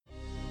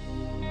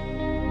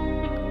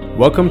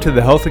Welcome to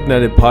the Health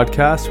Ignited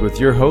podcast with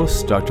your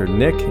hosts, Dr.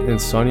 Nick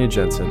and Sonia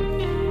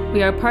Jensen.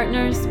 We are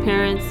partners,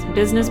 parents,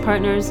 business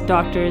partners,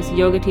 doctors,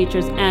 yoga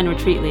teachers, and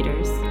retreat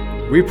leaders.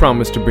 We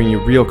promise to bring you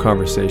real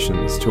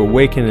conversations to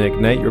awaken and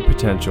ignite your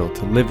potential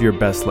to live your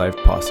best life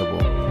possible.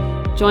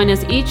 Join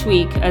us each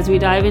week as we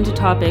dive into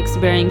topics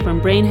varying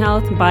from brain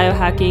health,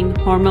 biohacking,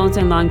 hormones,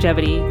 and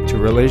longevity, to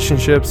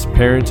relationships,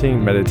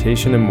 parenting,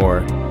 meditation, and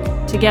more.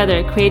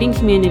 Together, creating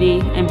community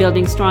and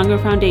building stronger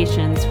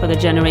foundations for the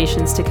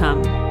generations to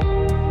come.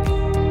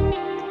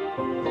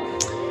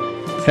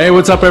 Hey,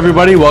 what's up,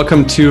 everybody?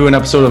 Welcome to an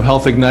episode of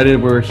Health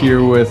Ignited. We're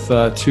here with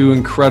two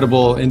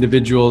incredible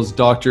individuals,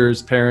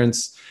 doctors,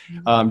 parents,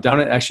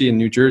 actually in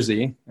New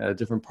Jersey, a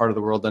different part of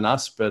the world than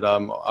us, but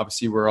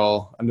obviously we're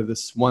all under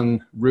this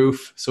one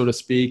roof, so to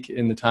speak,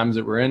 in the times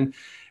that we're in.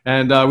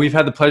 And we've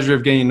had the pleasure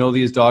of getting to know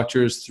these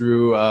doctors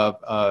through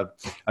a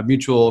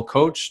mutual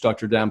coach,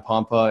 Dr. Dan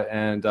Pompa,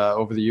 and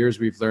over the years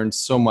we've learned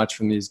so much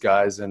from these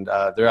guys, and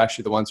they're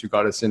actually the ones who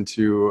got us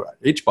into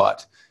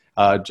HBOT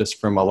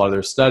just from a lot of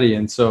their study.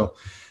 And so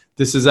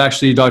this is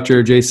actually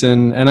Dr.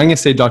 Jason, and I'm going to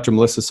say Dr.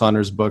 Melissa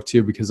Saunders' book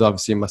too, because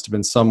obviously it must have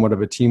been somewhat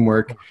of a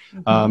teamwork.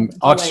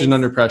 Oxygen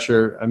Under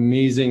Pressure,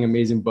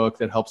 amazing book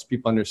that helps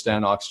people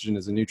understand oxygen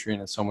as a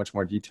nutrient in so much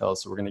more detail.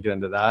 So we're going to get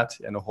into that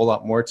and a whole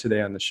lot more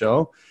today on the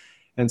show.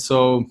 And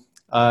so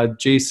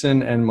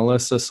Jason and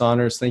Melissa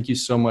Saunders, thank you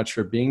so much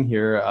for being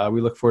here. We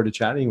look forward to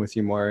chatting with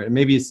you more. And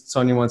maybe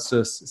Sonia wants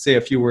to say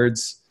a few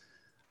words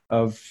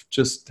of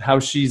just how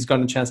she's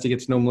gotten a chance to get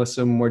to know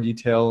Melissa in more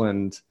detail.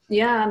 And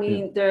yeah, I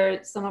mean,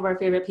 they're some of our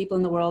favorite people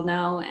in the world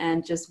now,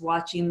 and just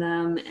watching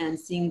them and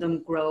seeing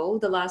them grow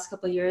the last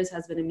couple of years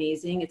has been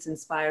amazing. It's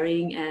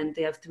inspiring, and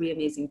they have 3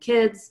 amazing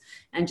kids,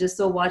 and just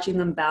so watching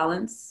them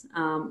balance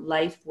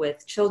life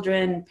with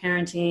children,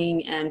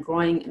 parenting, and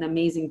growing an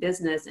amazing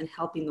business and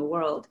helping the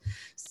world.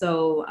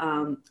 So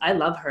I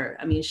love her.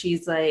 I mean,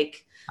 she's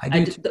like, yeah.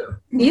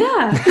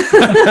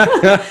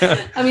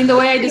 I mean, the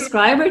way I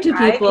describe her to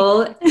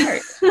people,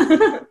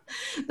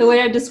 the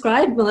way I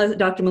describe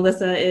Dr.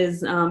 Melissa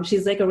is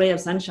she's like a ray of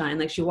sunshine.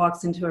 Like, she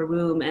walks into a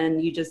room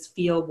and you just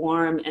feel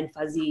warm and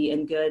fuzzy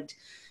and good.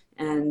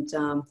 And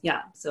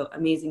so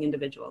amazing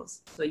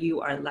individuals. So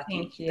you are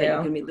lucky that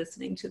you can be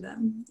listening to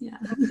them. Yeah.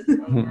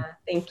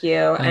 Thank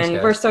you. Thanks, and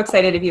guys. We're so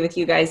excited to be with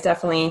you guys.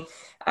 Definitely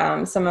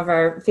some of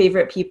our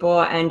favorite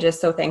people, and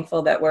just so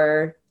thankful that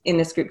we're in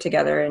this group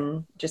together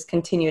and just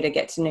continue to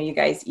get to know you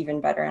guys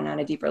even better and on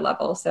a deeper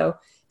level. So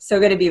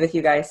good to be with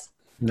you guys.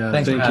 Yeah,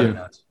 thank you.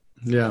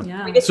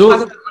 Yeah. We get to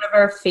talk about one of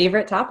our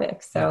favorite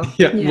topics. So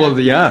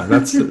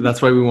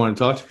that's why we want to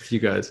talk with you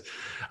guys.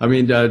 I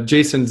mean,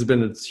 Jason's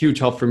been a huge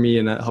help for me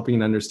in helping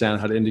to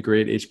understand how to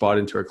integrate HBOT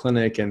into our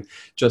clinic. And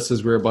just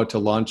as we're about to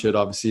launch it,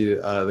 obviously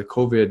the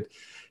COVID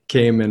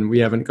came and we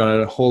haven't got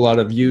a whole lot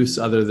of use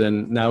other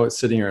than now it's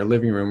sitting in our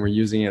living room. We're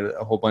using it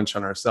a whole bunch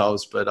on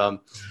ourselves. But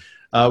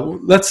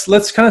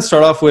let's kind of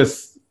start off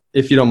with,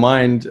 if you don't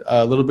mind,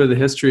 a little bit of the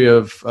history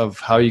of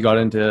how you got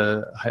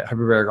into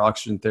hyperbaric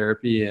oxygen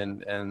therapy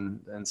and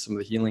some of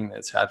the healing that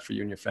it's had for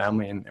you and your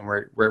family, and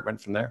where it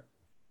went from there.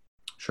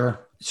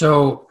 Sure.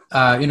 So,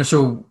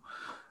 so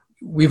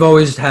we've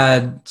always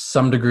had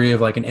some degree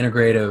of like an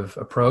integrative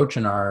approach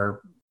in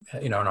our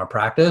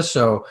practice.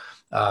 So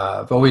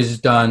I've always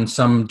done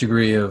some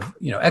degree of,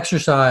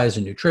 exercise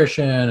and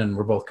nutrition, and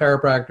we're both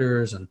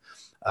chiropractors, and,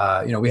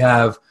 we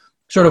have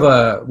sort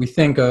of we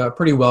think a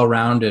pretty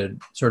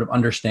well-rounded sort of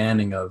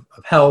understanding of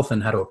health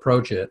and how to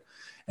approach it.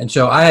 And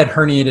so I had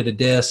herniated a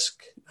disc,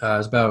 it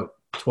was about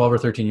 12 or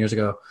 13 years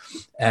ago.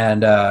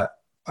 And I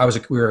was a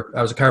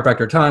chiropractor at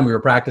the time. We were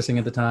practicing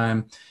at the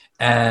time.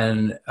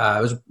 And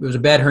it was a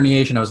bad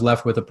herniation. I was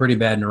left with a pretty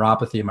bad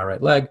neuropathy in my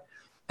right leg.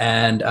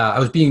 And I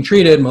was being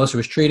treated. Melissa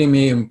was treating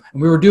me, and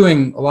we were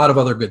doing a lot of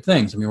other good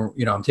things. I mean,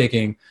 I'm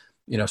taking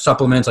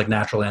supplements like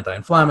natural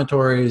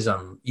anti-inflammatories.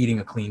 I'm eating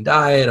a clean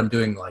diet. I'm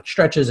doing like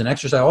stretches and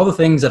exercise, all the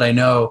things that I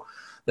know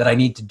that I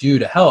need to do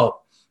to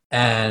help.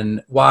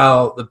 And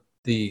while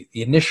the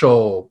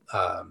initial,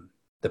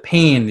 the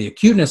pain, the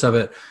acuteness of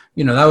it,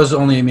 that was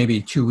only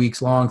maybe 2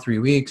 weeks long, 3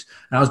 weeks.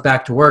 And I was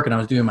back to work and I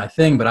was doing my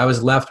thing, but I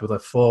was left with a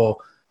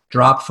full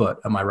drop foot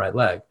on my right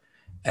leg.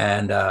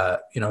 And, a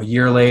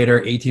year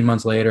later, 18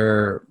 months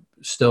later,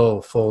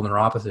 still full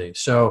neuropathy.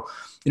 So,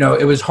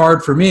 it was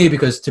hard for me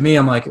because to me,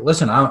 I'm like,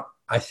 listen,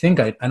 I think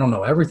I don't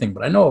know everything,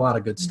 but I know a lot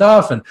of good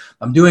stuff, and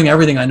I'm doing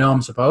everything I know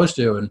I'm supposed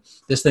to, and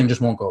this thing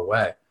just won't go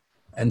away.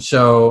 And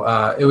so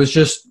it was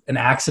just an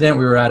accident.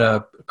 We were at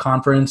a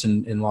conference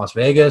in Las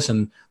Vegas,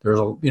 and there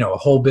was a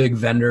whole big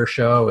vendor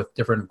show with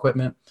different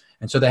equipment.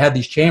 And so they had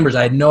these chambers.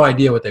 I had no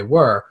idea what they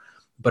were,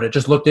 but it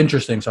just looked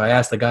interesting. So I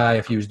asked the guy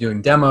if he was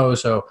doing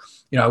demos. So,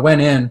 I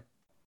went in,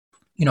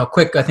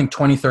 quick, I think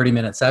 20,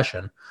 30-minute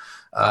session.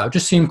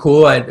 Just seemed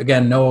cool.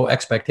 Again, no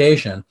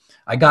expectation.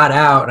 I got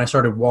out and I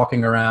started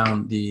walking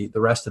around the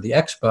rest of the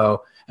expo,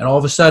 and all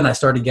of a sudden I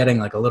started getting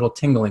like a little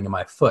tingling in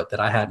my foot that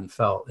I hadn't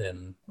felt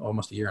in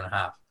almost a year and a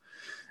half.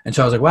 And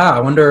so I was like, wow, I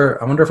wonder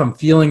if I'm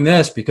feeling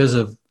this because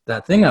of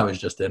that thing I was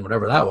just in,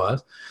 whatever that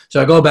was.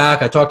 So I go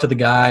back, I talk to the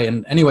guy,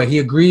 and anyway, he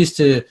agrees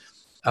to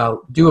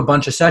do a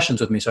bunch of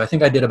sessions with me. So I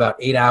think I did about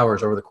 8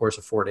 hours over the course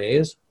of 4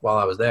 days while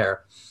I was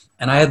there.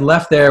 And I had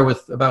left there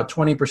with about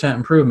 20%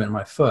 improvement in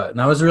my foot. And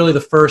that was really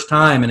the first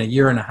time in a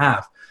year and a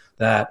half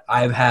that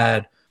I've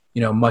had,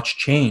 much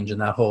change in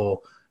that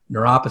whole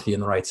neuropathy in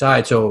the right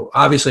side. So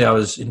obviously I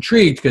was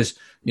intrigued because,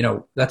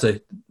 that's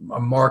a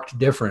marked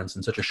difference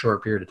in such a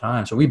short period of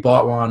time. So we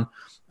bought one.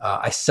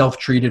 I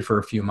self-treated for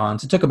a few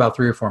months. It took about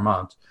 3 or 4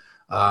 months.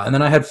 And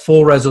then I had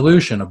full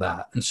resolution of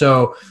that. And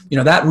so,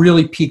 that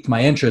really piqued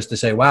my interest to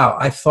say, wow,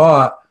 I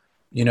thought,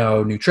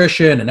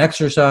 nutrition and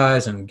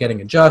exercise and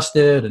getting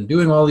adjusted and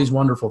doing all these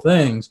wonderful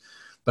things,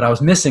 but I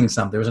was missing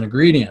something. There was an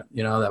ingredient,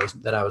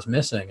 that I was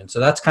missing. And so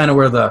that's kind of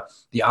where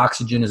the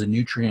oxygen as a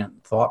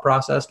nutrient thought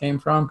process came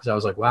from. Because I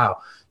was like, wow,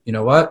 you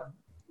know what?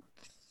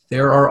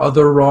 There are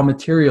other raw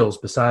materials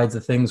besides the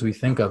things we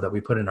think of that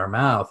we put in our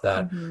mouth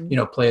that,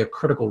 play a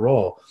critical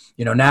role.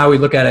 Now we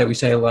look at it, we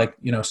say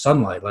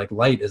sunlight, like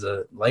light is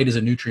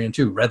a nutrient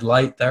too. Red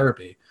light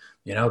therapy,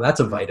 that's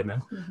a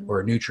vitamin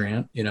or a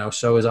nutrient,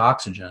 so is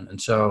oxygen.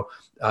 And so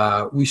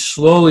we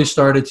slowly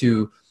started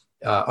to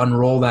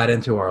unroll that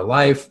into our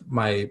life.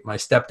 My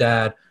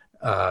stepdad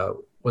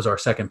was our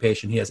second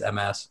patient. He has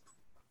MS.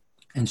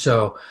 And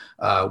so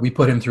we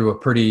put him through a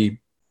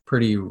pretty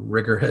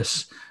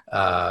rigorous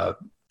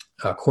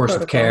course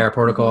of care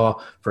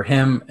protocol for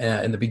him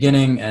in the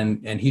beginning.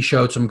 And he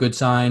showed some good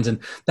signs. And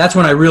that's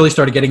when I really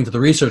started getting into the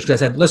research,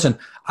 because I said, listen,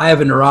 I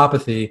have a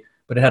neuropathy,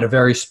 but it had a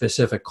very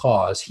specific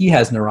cause. He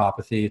has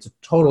neuropathy. It's a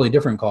totally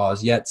different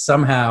cause, yet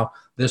somehow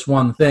this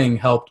one thing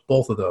helped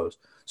both of those.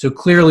 So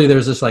clearly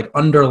there's this like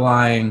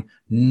underlying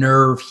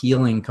nerve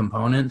healing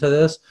component to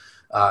this.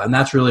 And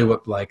that's really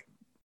what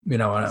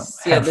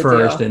head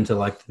first into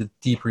like the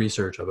deep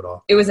research of it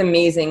all. It was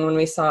amazing when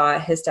we saw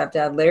his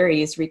stepdad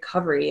Larry's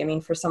recovery. I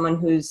mean, for someone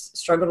who's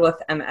struggled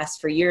with MS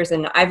for years,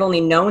 and I've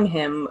only known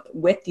him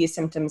with these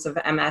symptoms of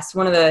MS,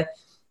 one of the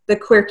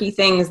quirky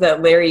things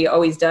that Larry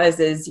always does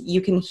is you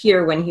can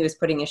hear when he was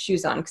putting his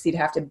shoes on, because he'd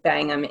have to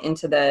bang them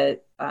into the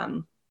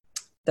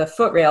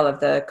foot rail of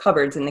the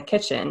cupboards in the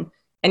kitchen.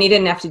 And he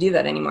didn't have to do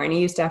that anymore. And he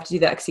used to have to do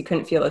that because he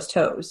couldn't feel his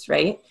toes,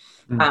 right?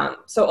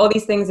 So all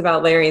these things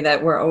about Larry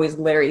that were always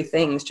Larry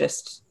things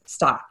just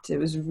stopped. It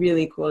was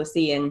really cool to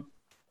see. And,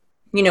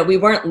 we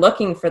weren't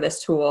looking for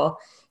this tool.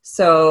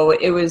 So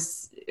it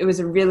was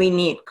a really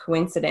neat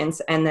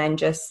coincidence. And then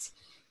just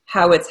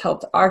how it's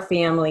helped our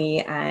family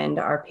and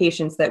our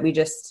patients that we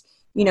just,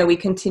 we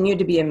continue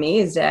to be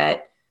amazed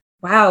at,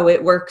 wow,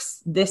 it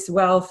works this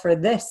well for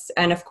this.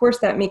 And of course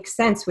that makes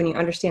sense when you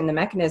understand the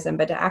mechanism,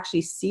 but to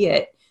actually see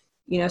it,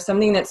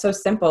 something that's so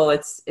simple,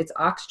 it's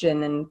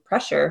oxygen and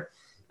pressure,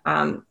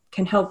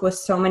 can help with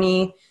so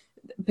many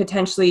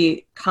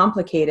potentially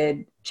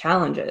complicated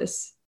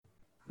challenges.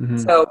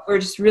 So we're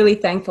just really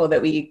thankful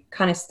that we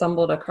kind of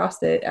stumbled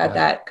across it at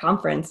that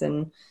conference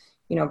and,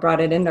 brought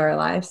it into our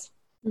lives.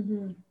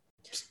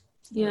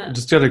 Yeah.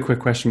 Just got a quick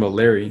question about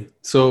Larry.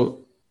 So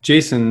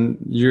Jason,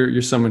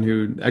 you're someone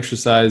who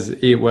exercised,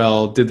 ate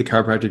well, did the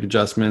chiropractic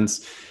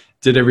adjustments,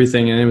 did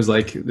everything, and it was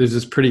like there's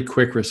this pretty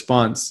quick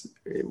response.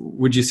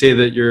 Would you say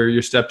that your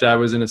stepdad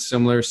was in a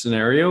similar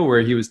scenario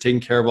where he was taking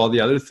care of all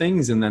the other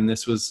things and then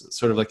this was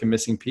sort of like a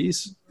missing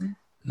piece?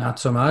 Not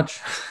so much.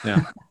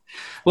 Yeah.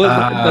 Well,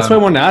 that's why I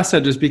wanted to ask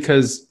that, just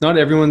because not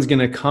everyone's going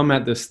to come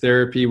at this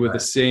therapy with the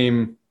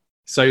same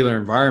cellular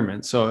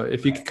environment. So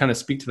if you could kind of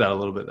speak to that a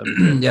little bit.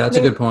 Yeah, that's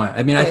a good point.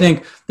 I mean, I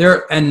think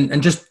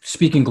and just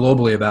speaking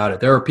globally about it,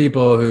 there are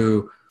people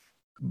who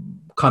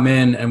come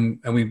in and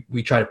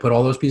we try to put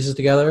all those pieces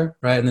together,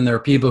 right? And then there are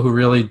people who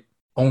really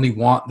only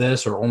want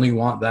this or only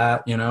want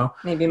that,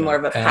 maybe more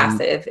of a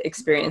passive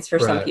experience for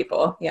some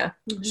people. Yeah.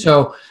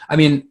 So, I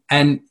mean,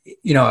 and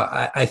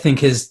I think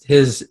his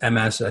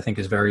MS, I think,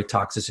 is very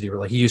toxicity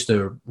related. He used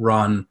to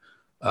run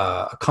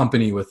a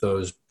company with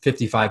those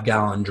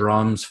 55-gallon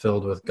drums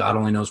filled with God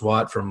only knows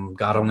what from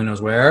God only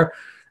knows where.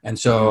 And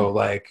so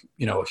a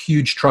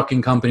huge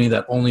trucking company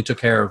that only took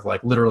care of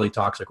like literally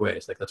toxic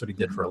waste. Like that's what he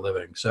did for a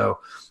living. So,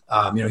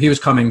 he was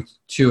coming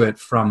to it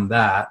from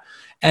that.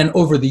 And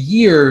over the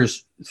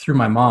years through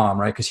my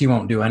mom, right? Cause he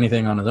won't do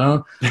anything on his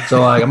own.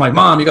 So like, I'm like,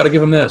 Mom, you got to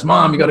give him this.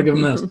 Mom, you got to give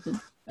him this.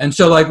 And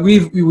so like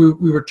we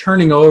were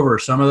turning over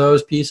some of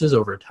those pieces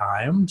over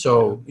time.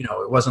 So,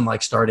 it wasn't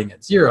like starting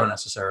at zero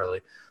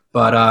necessarily,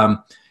 but,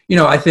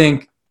 I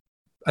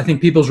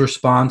think people's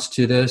response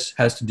to this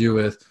has to do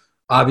with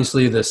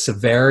obviously the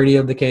severity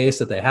of the case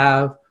that they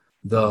have,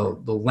 the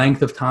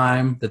length of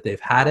time that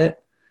they've had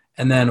it.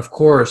 And then of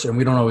course, and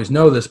we don't always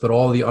know this, but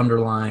all the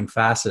underlying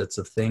facets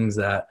of things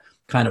that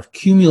kind of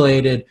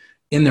accumulated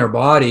in their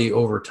body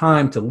over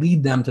time to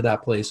lead them to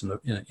that place.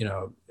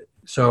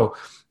 So,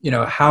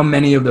 how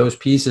many of those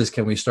pieces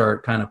can we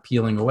start kind of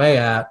peeling away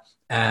at,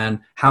 and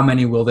how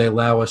many will they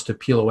allow us to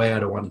peel away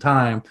at one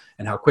time,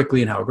 and how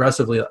quickly and how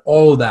aggressively?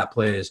 All of that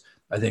plays,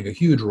 I think, a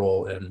huge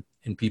role in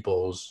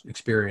people's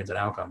experience and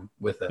outcome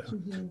with this.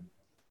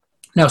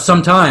 Now,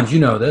 sometimes,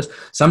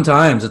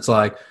 sometimes it's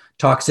like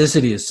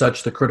toxicity is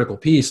such the critical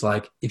piece.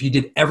 Like if you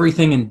did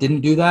everything and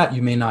didn't do that,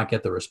 you may not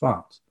get the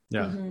response.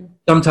 Yeah. Mm-hmm.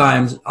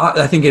 Sometimes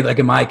I think like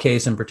in my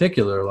case in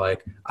particular,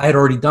 like I had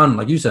already done,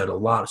 like you said,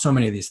 so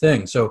many of these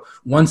things. So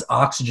once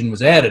oxygen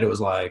was added, it was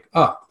like,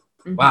 oh,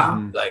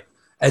 wow. Like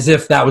as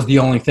if that was the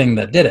only thing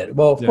that did it.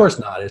 Well, of course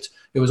not.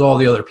 It was all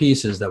the other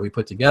pieces that we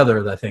put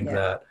together that I think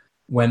that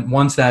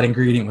once that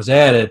ingredient was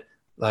added,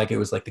 like it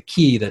was like the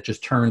key that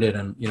just turned it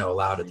and,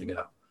 allowed it to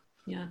go.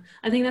 Yeah,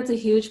 I think that's a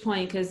huge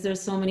point because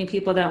there's so many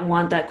people that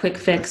want that quick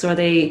fix, or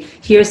they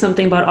hear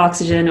something about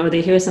oxygen, or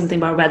they hear something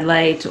about red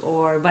light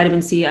or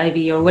vitamin C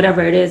IV or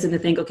whatever it is, and they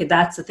think, okay,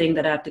 that's the thing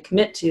that I have to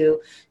commit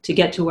to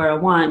get to where I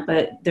want.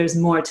 But there's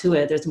more to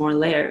it. There's more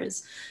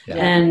layers. Yeah.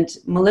 And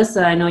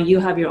Melissa, I know you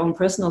have your own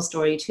personal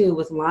story too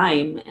with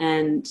Lyme,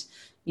 and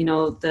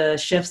the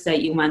shifts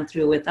that you went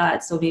through with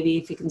that. So maybe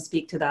if you can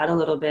speak to that a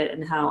little bit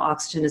and how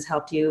oxygen has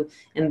helped you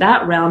in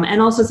that realm,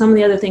 and also some of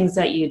the other things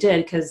that you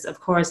did, because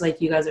of course,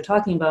 like you guys are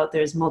talking about,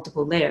 there's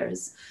multiple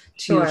layers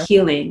to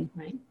healing,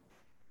 right?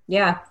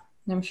 Yeah,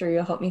 I'm sure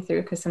you'll help me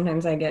through, because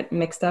sometimes I get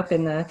mixed up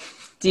in the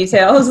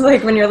details,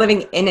 like when you're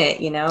living in it,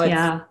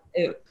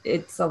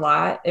 it's a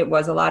lot. It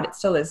was a lot. It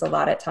still is a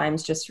lot at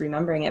times, just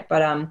remembering it.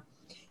 But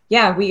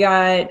we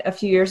got a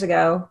few years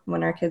ago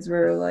when our kids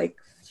were like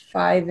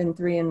 5 and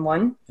 3 and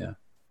 1. Yeah.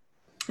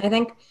 I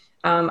think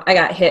I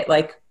got hit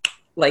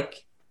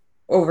like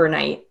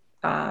overnight.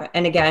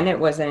 And again, it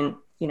wasn't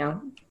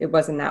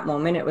that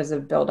moment. It was a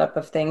buildup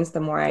of things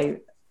the more I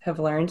have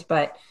learned,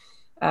 but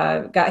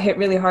got hit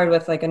really hard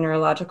with like a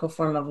neurological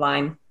form of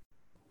Lyme.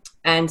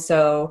 And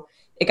so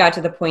it got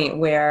to the point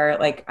where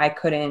like I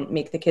couldn't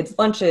make the kids'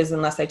 lunches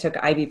unless I took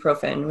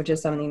ibuprofen, which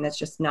is something that's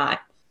just not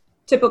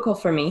typical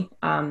for me.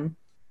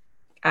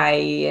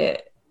 I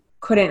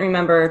couldn't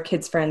remember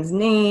kids' friends'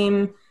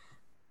 names.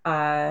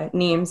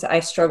 I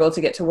struggled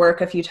to get to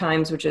work a few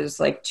times, which is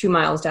like 2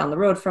 miles down the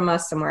road from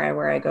us, somewhere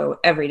where I go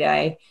every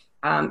day.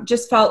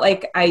 Just felt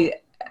like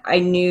I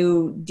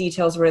knew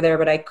details were there,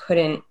 but I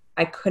couldn't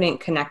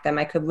connect them.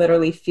 I could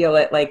literally feel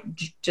it like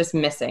just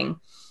missing.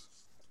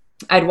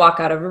 I'd walk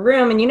out of a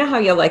room and you know how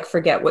you'll like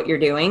forget what you're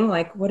doing?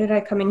 Like, what did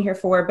I come in here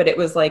for? But it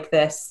was like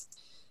this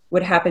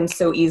would happen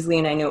so easily.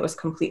 And I knew it was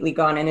completely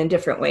gone in a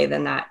different way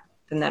than that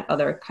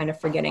other kind of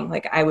forgetting.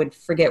 Like I would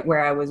forget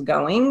where I was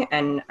going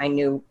and I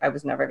knew I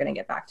was never going to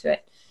get back to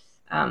it.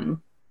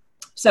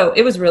 So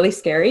it was really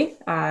scary.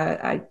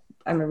 I'm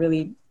a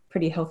really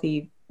pretty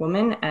healthy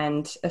woman,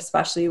 and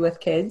especially with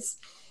kids,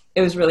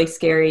 it was really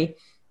scary.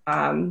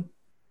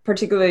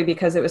 Particularly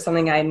because it was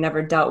something I had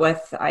never dealt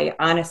with. I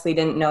honestly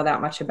didn't know that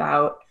much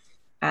about,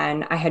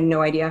 and I had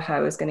no idea how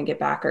I was going to get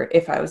back or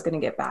if I was going to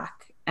get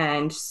back.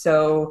 And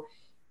so,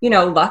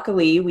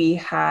 luckily we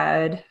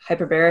had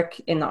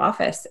hyperbaric in the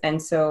office.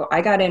 And so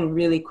I got in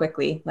really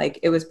quickly. Like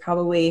it was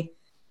probably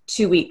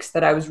 2 weeks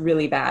that I was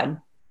really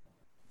bad.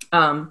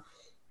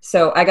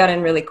 So I got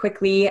in really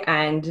quickly,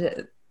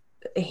 and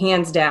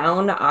hands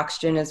down,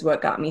 oxygen is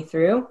what got me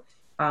through.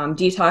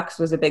 Detox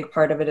was a big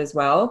part of it as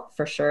well,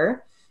 for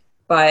sure.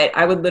 But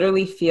I would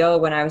literally feel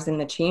when I was in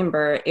the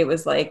chamber, it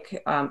was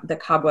like the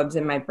cobwebs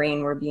in my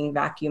brain were being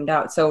vacuumed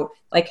out. So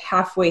like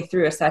halfway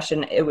through a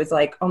session, it was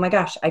like, oh my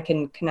gosh, I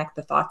can connect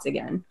the thoughts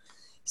again.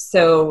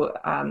 So,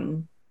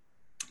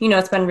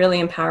 it's been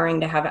really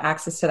empowering to have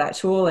access to that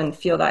tool and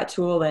feel that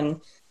tool. And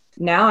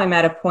now I'm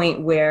at a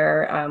point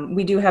where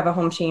we do have a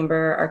home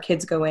chamber. Our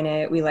kids go in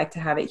it. We like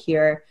to have it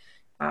here.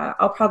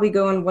 I'll probably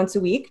go in once a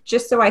week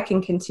just so I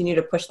can continue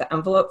to push the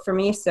envelope for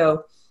me.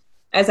 So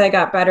as I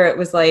got better, it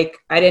was like,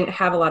 I didn't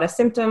have a lot of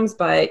symptoms,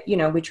 but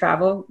we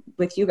travel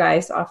with you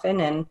guys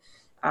often, and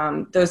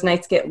those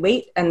nights get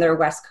late and they're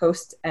West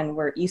Coast and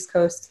we're East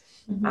Coast.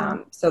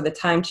 Mm-hmm. So the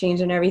time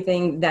change and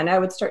everything, then I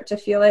would start to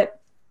feel it.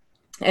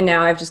 And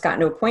now I've just gotten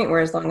to a point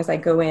where as long as I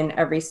go in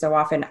every so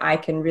often, I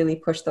can really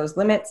push those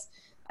limits.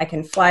 I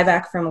can fly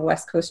back from a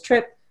West Coast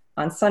trip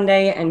on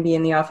Sunday and be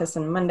in the office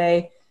on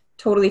Monday,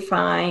 totally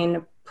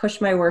fine, push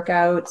my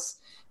workouts,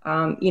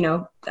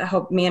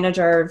 help manage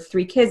our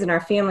 3 kids and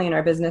our family and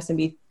our business and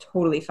be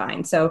totally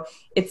fine. So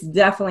it's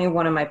definitely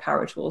one of my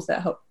power tools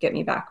that help get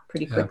me back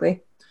pretty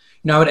quickly.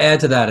 I would add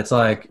to that. It's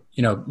like,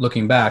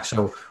 looking back.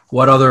 So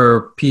what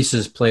other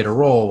pieces played a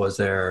role? Was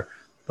there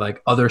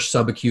like other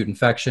subacute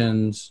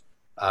infections,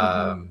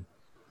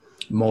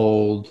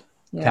 mold,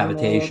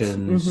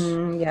 cavitations?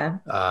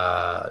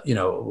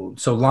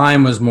 So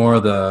Lyme was more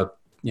the,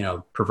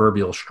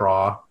 proverbial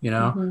straw,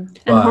 and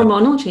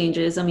hormonal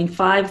changes. I mean,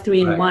 5,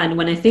 3, and 1.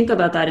 When I think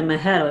about that in my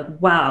head, I'm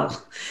like, wow,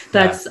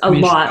 that's a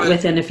lot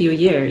within a few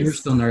years. You were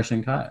still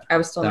nursing Kaya. I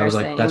was still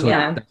nursing. That's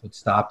what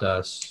stopped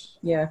us.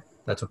 Yeah.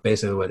 That's what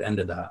basically what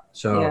ended that.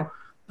 So,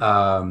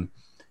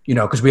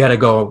 because we had to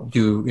go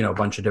do, a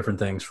bunch of different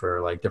things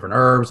for like different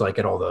herbs, like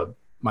get all the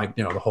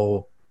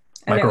whole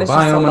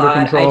microbiome under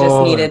control. I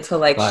just needed to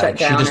shut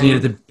down. She just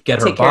needed to get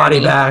her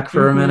body back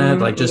for a minute,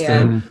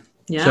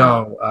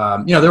 So,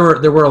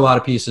 there were a lot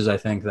of pieces, I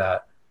think,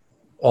 that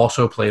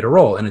also played a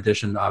role in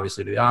addition,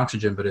 obviously, to the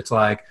oxygen. But it's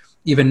like,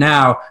 even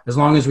now, as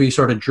long as we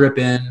sort of drip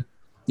in,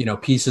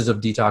 pieces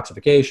of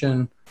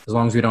detoxification, as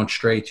long as we don't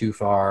stray too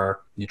far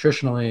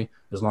nutritionally,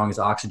 as long as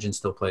oxygen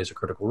still plays a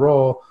critical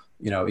role,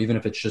 even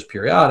if it's just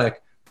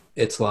periodic,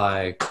 it's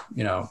like,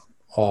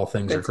 all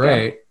things are Good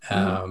great.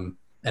 Mm-hmm.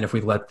 And if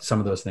we let some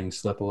of those things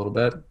slip a little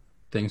bit,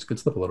 things could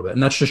slip a little bit.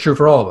 And that's just true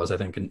for all of us, I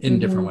think, in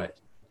different ways.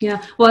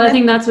 Yeah. Well, I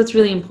think that's what's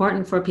really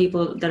important for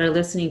people that are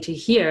listening to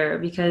hear,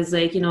 because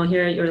like,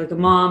 here you're like a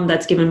mom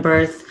that's given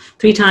birth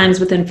 3 times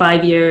within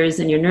 5 years,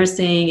 and you're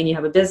nursing and you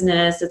have a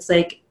business. It's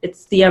like,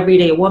 it's the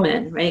everyday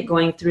woman, right?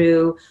 Going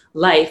through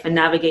life and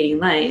navigating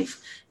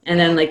life. And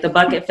then like the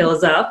bucket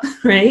fills up,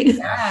 right?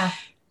 Yeah.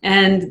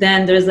 And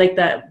then there's like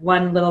that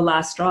one little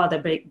last straw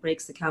that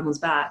breaks the camel's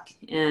back.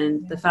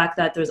 And the fact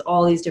that there's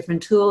all these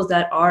different tools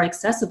that are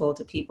accessible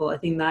to people, I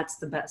think that's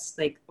the best,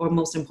 like, or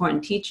most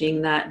important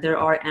teaching, that there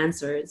are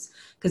answers.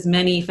 Because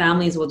many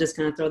families will just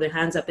kind of throw their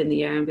hands up in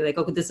the air and be like,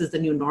 okay, this is the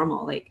new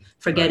normal. Like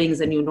forgetting is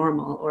the new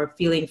normal, or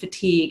feeling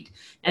fatigued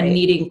and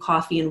needing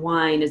coffee and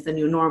wine is the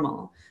new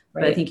normal.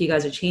 But I think you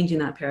guys are changing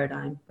that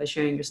paradigm by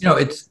sharing your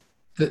story. It's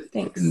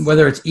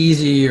whether it's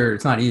easy or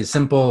it's not easy,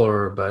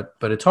 simple,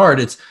 but it's hard.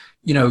 It's,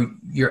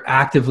 you're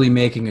actively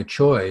making a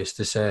choice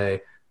to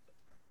say,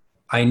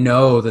 I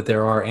know that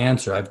there are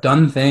answers. I've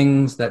done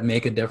things that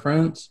make a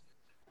difference.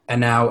 And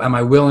now am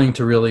I willing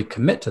to really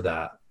commit to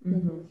that,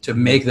 to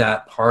make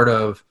that part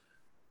of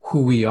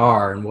who we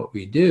are and what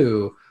we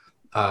do,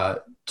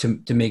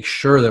 to make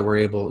sure that we're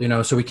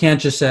able, so we can't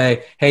just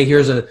say, hey, here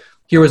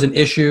was an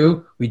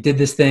issue. We did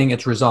this thing,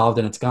 it's resolved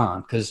and it's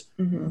gone. Because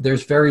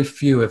there's very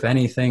few, if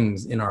any,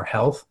 things in our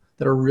health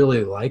that are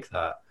really like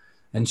that.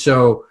 And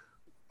so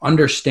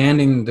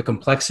understanding the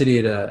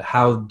complexity to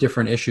how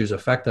different issues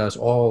affect us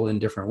all in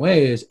different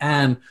ways,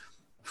 and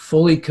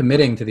fully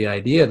committing to the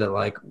idea that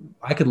like,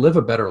 I could live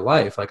a better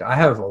life. Like there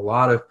are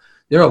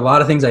a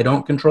lot of things I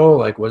don't control.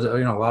 Like a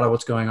lot of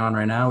what's going on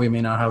right now, we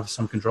may not have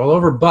some control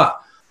over,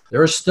 but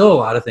there are still a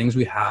lot of things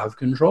we have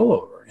control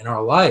over in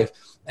our life.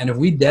 And if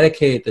we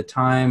dedicate the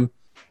time,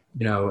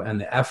 and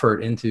the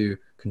effort into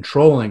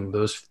controlling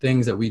those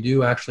things that we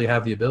do actually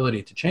have the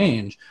ability to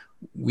change,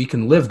 we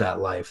can live that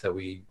life that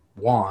we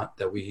want,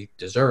 that we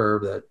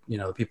deserve, that,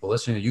 the people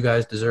listening to you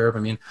guys deserve. I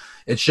mean,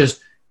 it's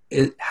just,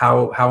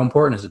 how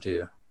important is it to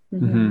you?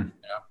 Mm-hmm.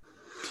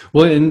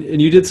 Well,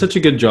 and you did such a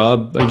good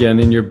job again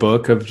in your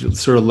book of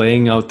sort of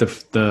laying out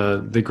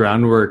the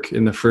groundwork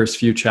in the first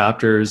few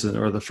chapters,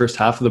 or the first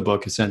half of the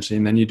book essentially,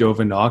 and then you dove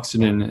into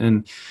oxygen.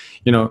 And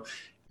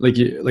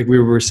like we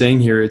were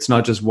saying here, it's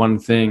not just one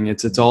thing;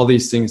 it's all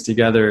these things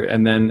together,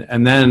 and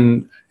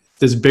then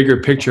this bigger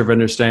picture of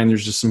understanding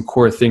there's just some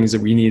core things that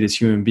we need as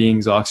human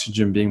beings,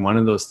 oxygen being one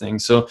of those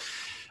things. So,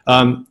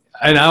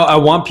 and I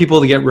want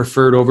people to get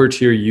referred over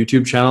to your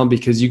YouTube channel,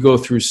 because you go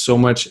through so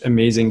much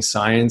amazing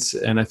science.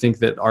 And I think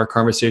that our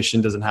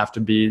conversation doesn't have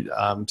to be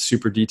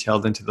super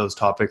detailed into those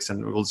topics,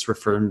 and we'll just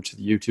refer them to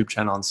the YouTube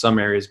channel in some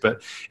areas.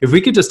 But if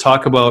we could just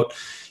talk about,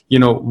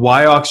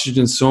 why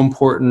oxygen is so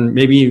important,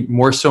 maybe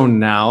more so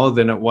now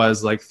than it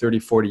was like 30,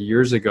 40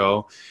 years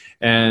ago.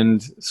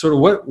 And sort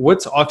of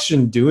what's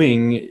oxygen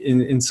doing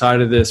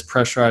inside of this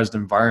pressurized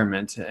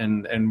environment,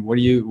 and what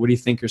do you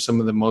think are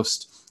some of the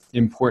most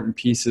important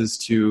pieces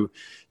to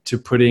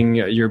putting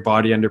your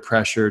body under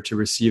pressure to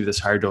receive this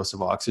higher dose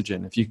of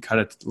oxygen? If you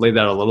kind of lay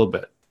that a little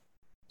bit.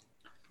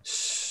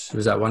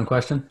 Was that one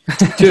question?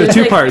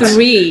 two parts.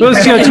 3.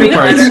 Let's do 2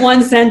 parts. In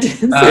one sentence.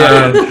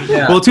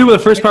 Well,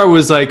 the first part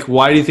was like,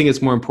 why do you think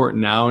it's more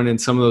important now? And then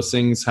some of those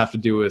things have to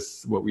do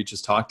with what we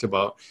just talked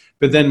about.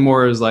 But then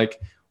more is like,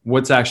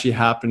 what's actually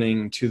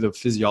happening to the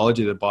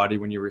physiology of the body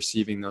when you're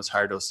receiving those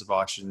higher doses of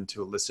oxygen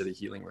to elicit a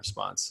healing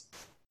response.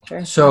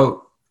 Sure.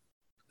 So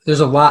there's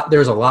a lot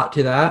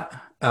to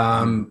that.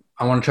 I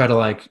want to try to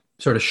like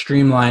sort of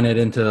streamline it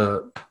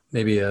into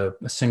maybe a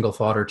single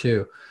thought or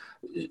two.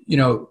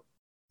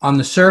 On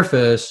the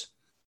surface,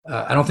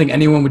 I don't think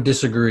anyone would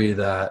disagree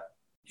that,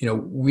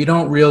 we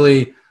don't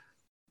really,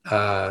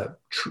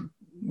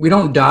 we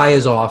don't die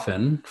as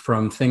often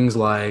from things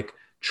like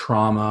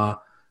trauma,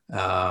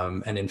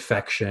 and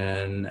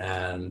infection,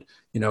 and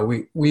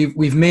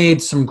we've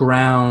made some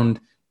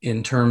ground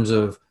in terms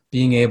of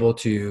being able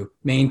to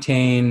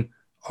maintain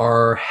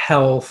our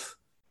health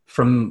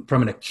from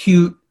an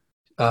acute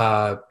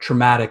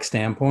traumatic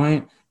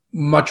standpoint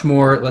much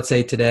more, let's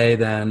say, today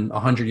than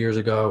 100 years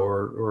ago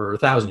or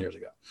 1,000 years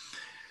ago.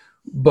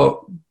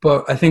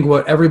 But I think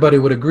what everybody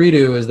would agree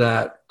to is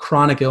that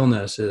chronic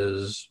illness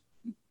is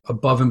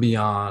above and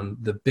beyond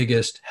the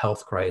biggest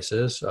health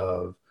crisis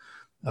of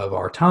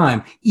our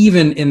time,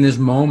 even in this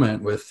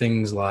moment with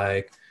things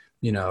like,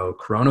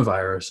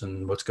 coronavirus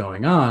and what's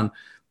going on.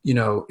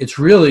 It's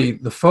really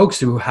the folks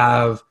who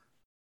have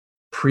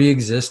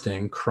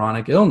pre-existing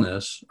chronic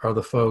illness are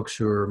the folks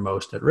who are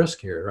most at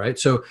risk here, right?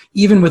 So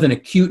even with an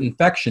acute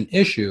infection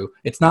issue,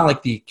 it's not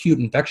like the acute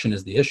infection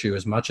is the issue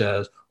as much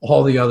as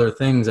all the other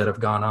things that have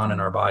gone on in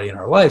our body and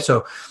our life.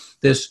 So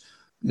this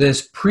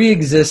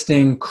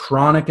pre-existing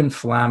chronic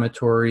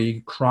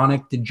inflammatory,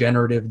 chronic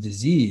degenerative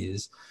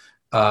disease,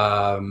 these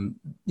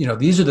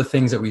are the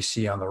things that we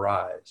see on the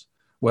rise,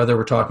 whether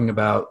we're talking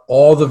about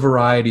all the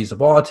varieties of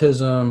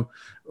autism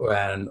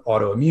and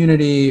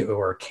autoimmunity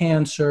or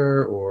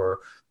cancer or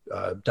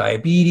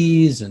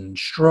diabetes and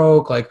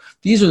stroke. Like,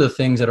 these are the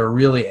things that are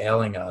really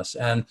ailing us.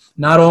 And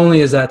not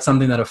only is that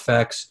something that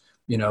affects,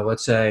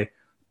 let's say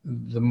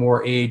the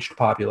more aged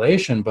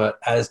population, but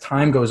as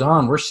time goes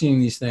on, we're seeing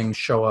these things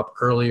show up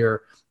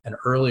earlier and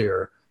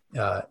earlier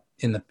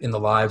in the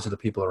lives of the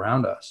people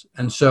around us.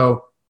 And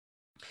so,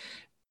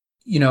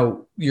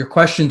 your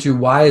question to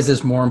why is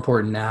this more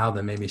important now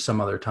than maybe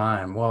some other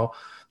time? Well,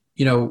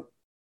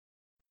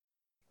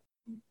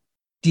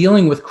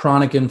 dealing with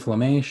chronic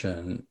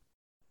inflammation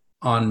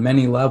on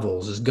many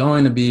levels is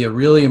going to be a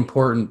really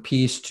important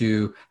piece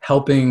to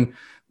helping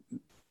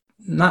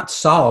not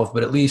solve,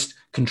 but at least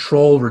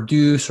control,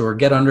 reduce, or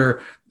get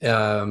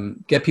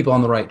people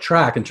on the right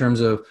track in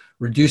terms of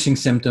reducing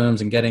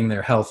symptoms and getting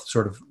their health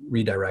sort of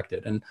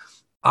redirected. And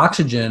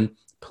oxygen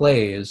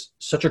plays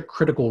such a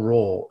critical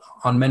role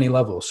on many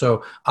levels.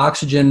 So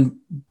oxygen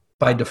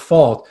by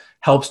default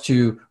helps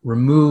to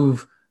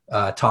remove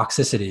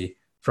toxicity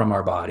from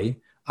our body.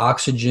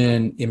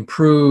 Oxygen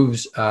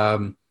improves, I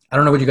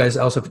don't know what you guys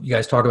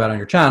talk about on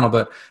your channel,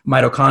 but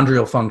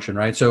mitochondrial function,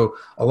 right? So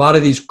a lot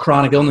of these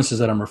chronic illnesses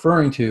that I'm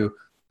referring to,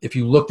 if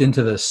you looked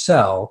into the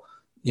cell,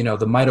 the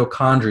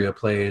mitochondria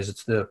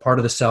it's the part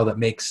of the cell that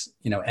makes,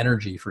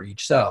 energy for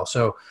each cell.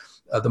 So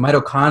the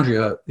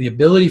mitochondria, the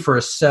ability for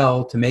a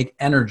cell to make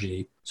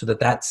energy so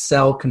that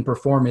cell can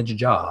perform its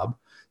job,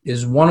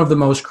 is one of the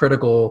most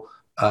critical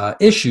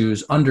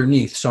issues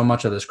underneath so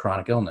much of this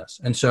chronic illness.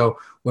 And so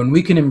when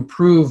we can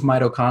improve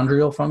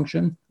mitochondrial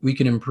function, we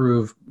can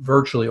improve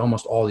virtually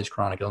almost all these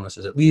chronic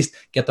illnesses, at least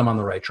get them on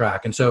the right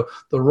track. And so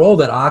the role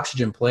that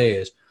oxygen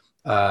plays,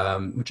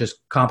 which is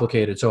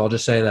complicated, so I'll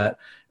just say that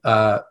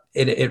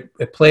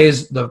it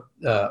plays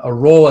a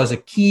role as a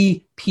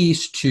key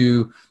piece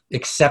to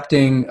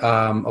accepting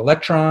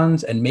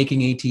electrons and making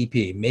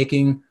ATP,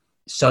 making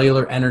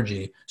cellular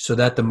energy, so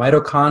that the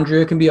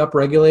mitochondria can be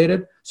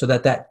upregulated, so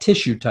that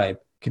tissue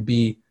type could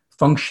be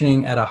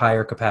functioning at a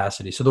higher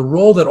capacity. So the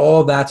role that all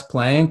of that's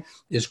playing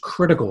is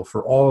critical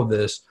for all of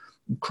this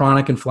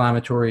chronic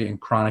inflammatory and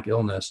chronic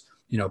illness,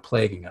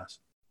 plaguing us.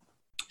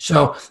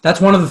 So that's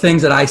one of the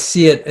things that I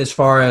see it as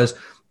far as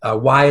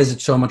why is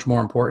it so much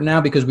more important now?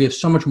 Because we have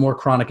so much more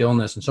chronic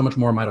illness and so much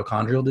more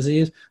mitochondrial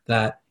disease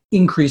that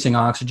increasing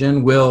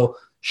oxygen will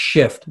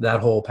shift that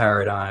whole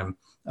paradigm.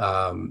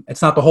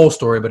 It's not the whole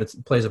story, but it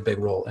plays a big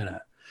role in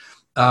it.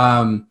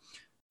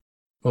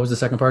 What was the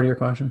second part of your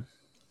question?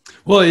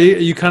 Well,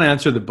 you kind of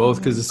answered it both,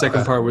 because the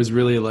second part was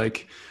really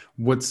like,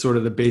 what's sort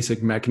of the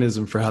basic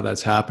mechanism for how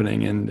that's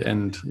happening,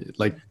 and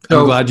like,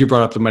 I'm glad you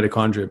brought up the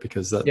mitochondria,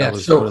 because that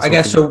was. So I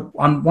guess so.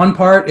 On one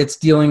part, it's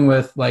dealing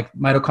with like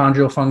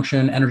mitochondrial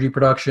function, energy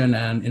production,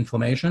 and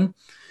inflammation.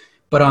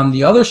 But on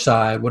the other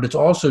side, what it's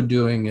also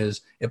doing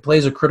is it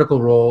plays a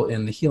critical role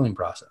in the healing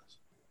process.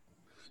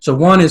 So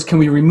one is, can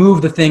we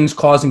remove the things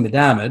causing the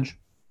damage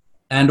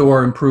and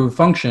or improve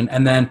function?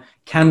 And then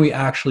can we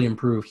actually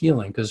improve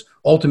healing? Because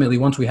ultimately,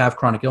 once we have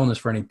chronic illness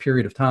for any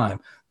period of time,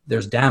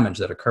 there's damage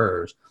that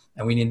occurs,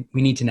 and we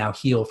need to now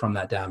heal from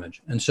that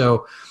damage. And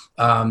so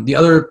the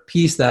other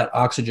piece that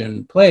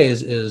oxygen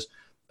plays is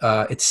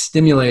it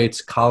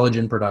stimulates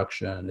collagen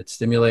production. It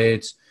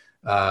stimulates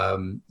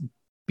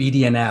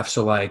BDNF,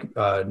 so like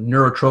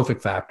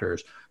neurotrophic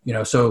factors.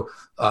 That's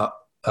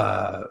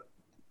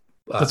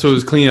what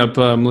was cleaning up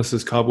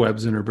Melissa's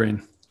cobwebs in her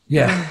brain.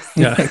 Yeah.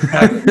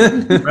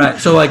 Exactly. Right.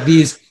 So like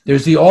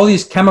there's all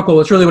these chemical,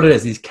 it's really what it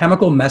is, these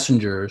chemical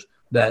messengers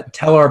that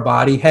tell our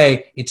body,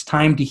 hey, it's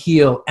time to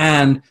heal,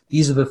 and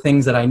these are the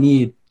things that I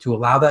need to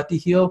allow that to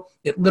heal.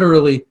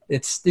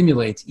 It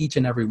stimulates each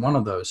and every one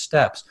of those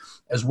steps,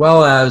 as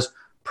well as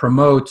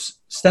promotes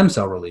stem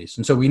cell release.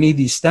 And so we need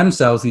these stem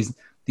cells,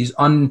 these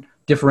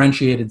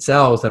undifferentiated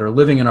cells that are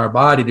living in our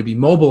body, to be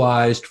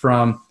mobilized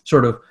from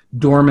sort of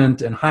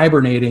dormant and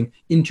hibernating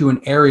into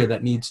an area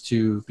that needs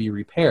to be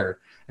repaired.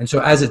 And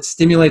so as it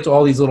stimulates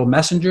all these little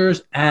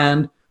messengers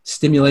and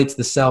stimulates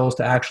the cells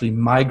to actually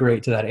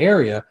migrate to that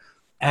area,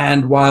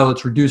 and while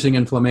it's reducing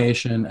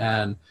inflammation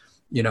and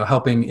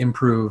helping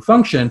improve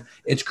function,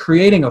 it's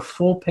creating a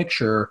full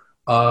picture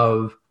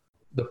of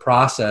the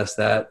process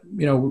that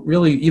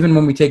really, even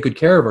when we take good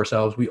care of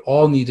ourselves, we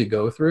all need to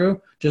go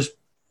through, just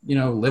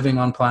living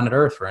on planet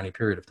Earth for any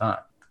period of time.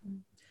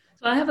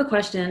 So I have a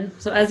question.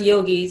 So as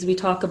yogis, we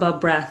talk about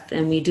breath,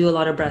 and we do a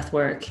lot of breath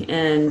work.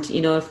 And,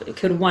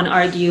 could one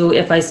argue,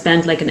 if I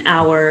spent like an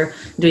hour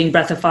doing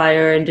breath of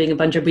fire and doing a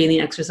bunch of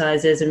breathing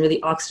exercises and really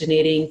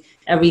oxygenating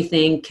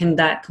everything, can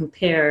that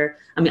compare?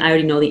 I mean, I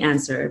already know the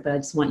answer, but I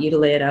just want you to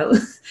lay it out.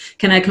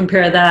 Can I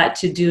compare that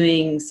to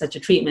doing such a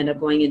treatment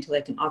of going into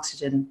like an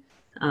oxygen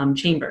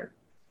chamber?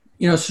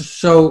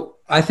 So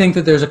I think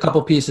that there's a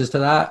couple pieces to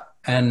that.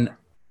 And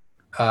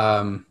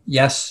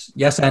yes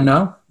and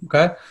no.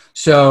 Okay.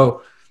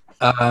 So,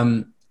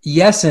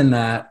 yes, in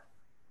that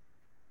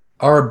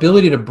our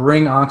ability to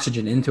bring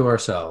oxygen into our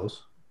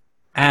cells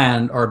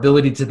and our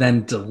ability to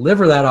then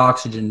deliver that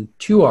oxygen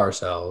to our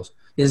cells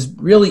is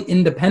really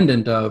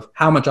independent of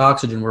how much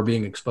oxygen we're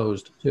being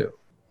exposed to.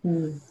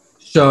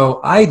 So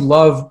I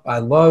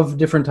love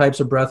different types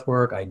of breath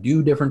work. I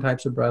do different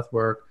types of breath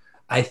work.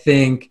 I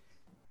think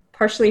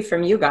partially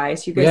from you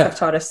guys. You guys Yeah. have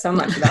taught us so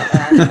much about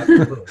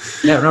that.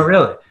 Yeah, no,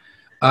 really.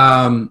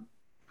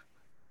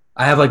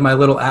 I have like my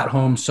little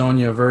at-home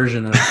Sonia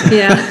version of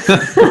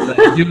that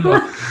I do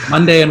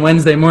Monday and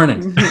Wednesday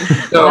mornings.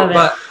 So,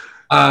 but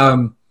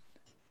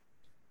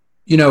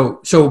you know,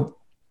 so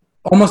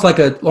almost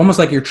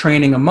like you're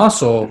training a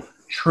muscle,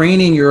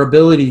 training your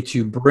ability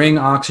to bring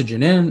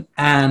oxygen in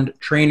and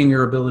training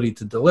your ability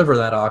to deliver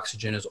that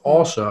oxygen is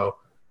also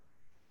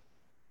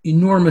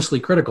enormously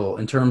critical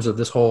in terms of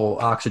this whole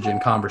oxygen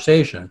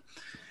conversation.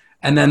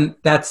 And then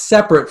that's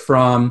separate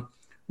from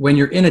when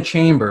you're in a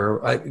chamber.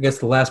 I guess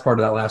the last part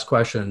of that last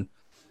question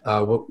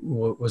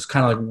was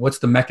kind of like, what's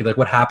the mechanism? Like,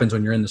 what happens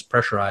when you're in this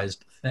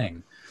pressurized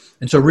thing?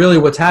 And so really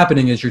what's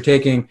happening is you're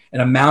taking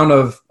an amount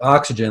of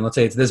oxygen, let's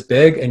say it's this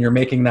big, and you're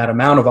making that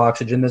amount of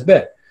oxygen this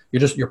big.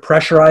 You're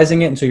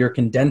pressurizing it, and so you're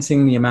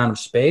condensing the amount of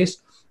space,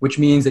 which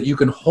means that you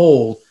can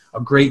hold a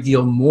great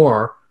deal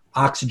more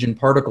oxygen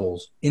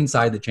particles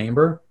inside the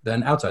chamber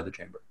than outside the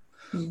chamber.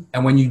 Mm.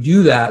 And when you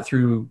do that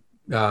through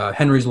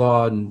Henry's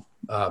law and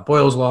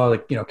Boyle's law,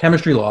 like, you know,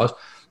 chemistry laws,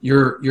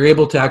 you're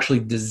able to actually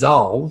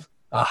dissolve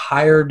a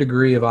higher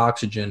degree of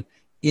oxygen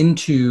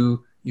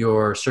into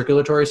your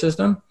circulatory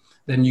system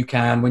than you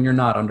can when you're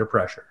not under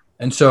pressure.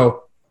 And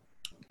so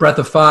breath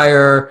of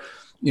fire,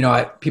 you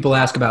know, people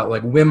ask about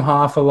like Wim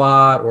Hof a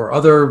lot or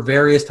other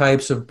various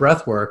types of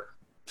breath work.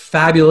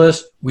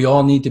 Fabulous. We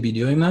all need to be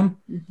doing them.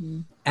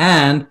 Mm-hmm.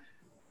 And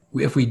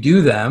if we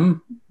do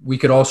them, we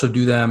could also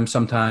do them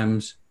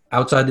sometimes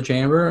outside the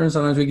chamber, and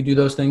sometimes we could do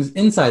those things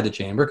inside the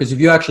chamber. Because if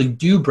you actually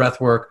do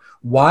breath work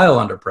while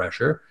under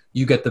pressure,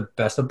 you get the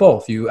best of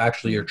both. You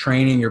actually are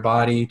training your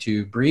body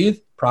to breathe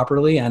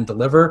properly and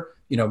deliver,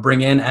 you know,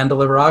 bring in and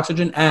deliver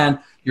oxygen, and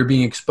you're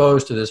being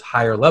exposed to this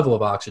higher level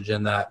of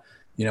oxygen that,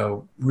 you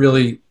know,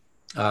 really,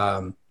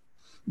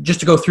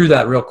 just to go through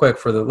that real quick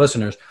for the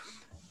listeners.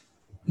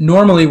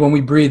 Normally when we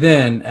breathe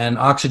in and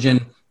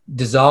oxygen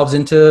dissolves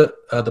into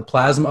the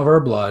plasma of our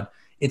blood,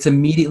 it's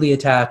immediately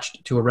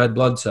attached to a red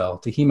blood cell,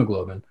 to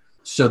hemoglobin,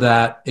 so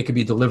that it can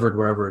be delivered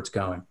wherever it's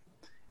going.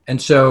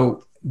 And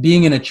so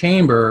being in a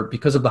chamber,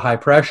 because of the high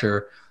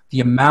pressure,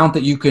 the amount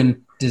that you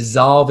can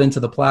dissolve into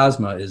the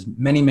plasma is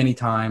many, many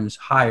times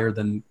higher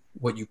than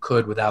what you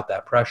could without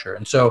that pressure.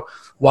 And so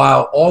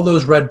while all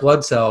those red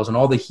blood cells and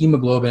all the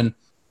hemoglobin,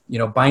 you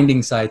know,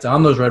 binding sites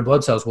on those red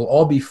blood cells will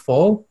all be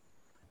full,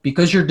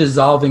 because you're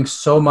dissolving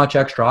so much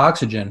extra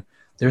oxygen,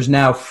 there's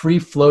now free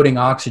floating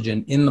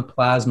oxygen in the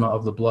plasma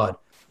of the blood.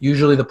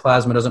 Usually the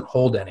plasma doesn't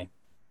hold any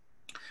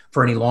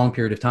for any long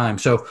period of time.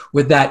 So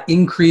with that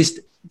increased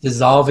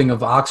dissolving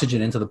of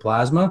oxygen into the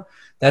plasma,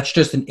 that's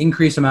just an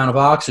increased amount of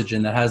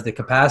oxygen that has the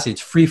capacity.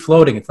 It's free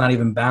floating. It's not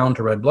even bound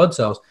to red blood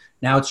cells.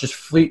 Now it's just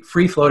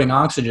free floating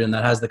oxygen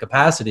that has the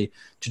capacity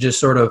to just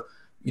sort of,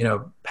 you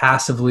know,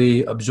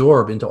 passively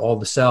absorb into all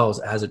the cells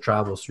as it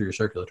travels through your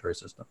circulatory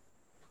system.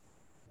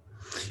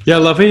 Yeah, I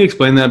love how you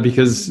explain that,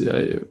 because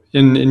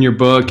in your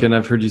book, and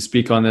I've heard you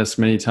speak on this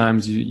many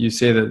times, you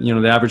say that, you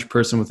know, the average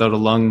person without a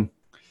lung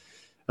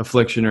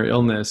affliction or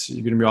illness,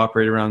 you're going to be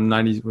operating around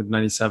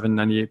 97,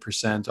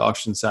 98%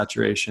 oxygen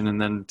saturation. And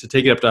then to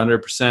take it up to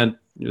 100%,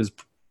 it was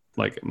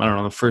like, I don't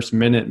know, the first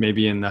minute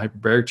maybe in the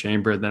hyperbaric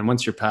chamber. Then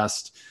once you're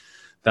past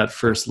that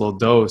first little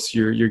dose,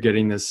 you're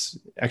getting this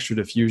extra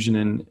diffusion.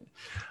 And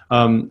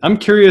I'm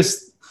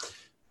curious,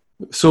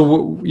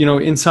 so, you know,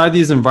 inside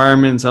these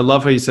environments, I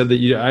love how you said that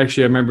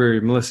I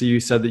remember, Melissa, you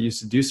said that you used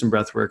to do some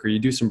breath work, or you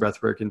do some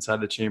breath work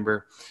inside the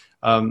chamber.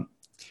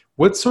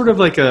 What's sort of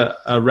like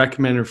a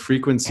recommended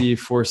frequency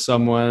for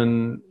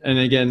someone? And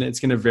again,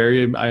 it's going to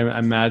vary, I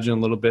imagine, a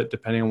little bit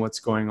depending on what's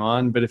going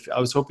on. But if I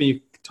was hoping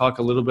you could talk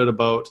a little bit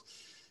about,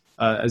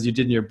 as you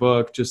did in your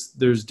book, just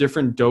there's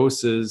different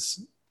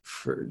doses,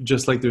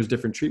 just like there's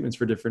different treatments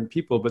for different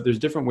people, but there's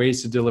different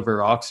ways to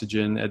deliver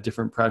oxygen at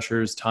different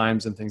pressures,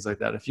 times, and things like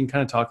that. If you can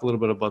kind of talk a little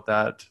bit about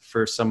that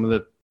for some of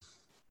the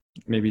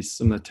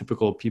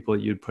typical people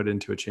that you'd put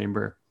into a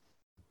chamber.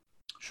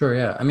 Sure.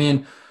 Yeah. I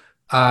mean,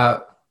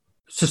 so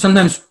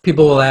sometimes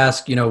people will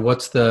ask, you know,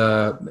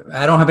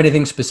 I don't have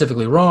anything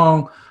specifically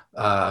wrong.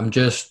 I'm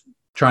just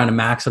trying to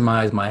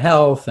maximize my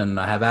health, and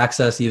I have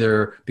access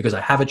either because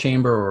I have a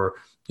chamber or,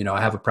 you know,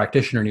 I have a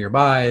practitioner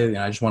nearby, and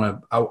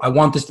I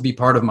want this to be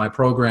part of my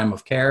program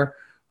of care.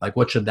 Like,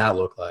 what should that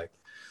look like?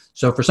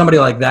 So for somebody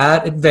like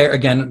that,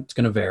 again, it's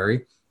going to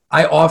vary.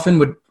 I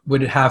often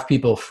would have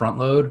people front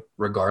load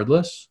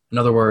regardless. In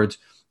other words,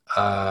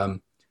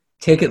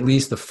 take at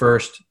least the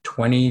first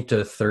 20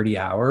 to 30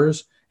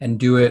 hours and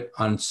do it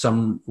on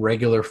some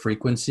regular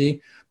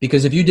frequency.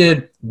 Because if you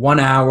did 1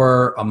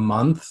 hour a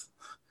month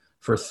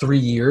for 3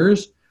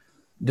 years,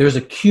 there's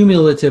a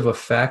cumulative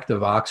effect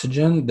of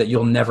oxygen that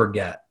you'll never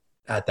get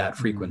at that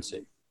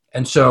frequency.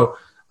 And so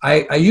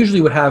I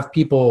usually would have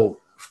people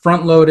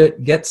front load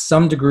it, get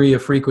some degree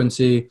of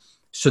frequency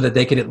so that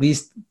they could at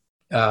least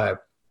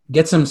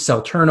get some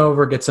cell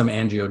turnover, get some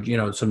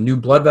some new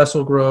blood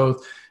vessel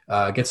growth,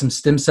 get some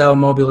stem cell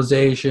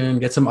mobilization,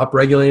 get some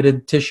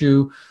upregulated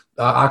tissue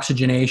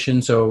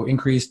oxygenation, so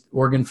increased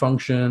organ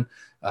function,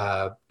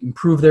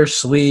 improve their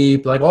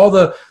sleep, like all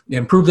the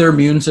improve their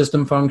immune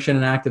system function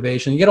and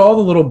activation. You get all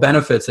the little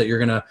benefits that you're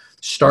going to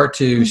start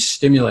to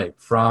stimulate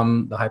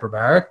from the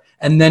hyperbaric,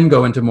 and then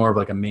go into more of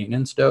like a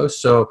maintenance dose.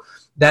 So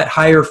that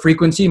higher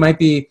frequency might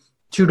be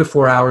 2 to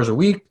 4 hours a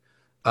week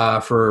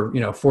for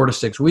 4 to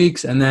 6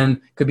 weeks, and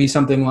then could be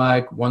something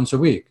like once a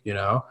week,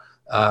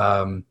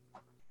 an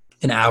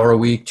hour a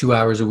week, 2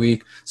 hours a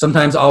week.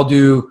 Sometimes I'll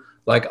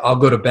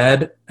go to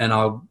bed and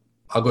I'll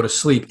go to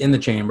sleep in the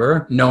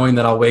chamber, knowing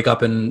that I'll wake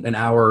up in an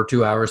hour or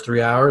 2 hours,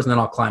 3 hours, and then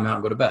I'll climb out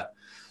and go to bed.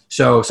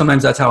 So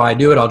sometimes that's how I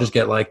do it. I'll just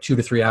get like 2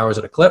 to 3 hours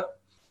at a clip,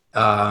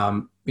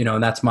 and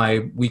that's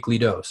my weekly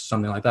dose,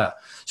 something like that.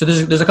 So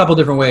there's a couple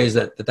different ways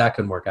that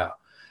can work out.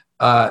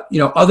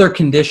 Other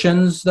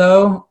conditions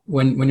though,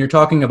 when you're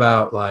talking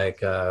about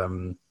like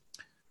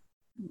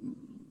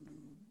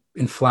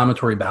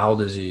inflammatory bowel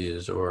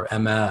disease or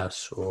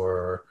MS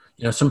or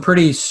some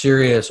pretty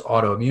serious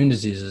autoimmune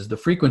diseases, the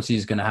frequency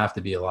is going to have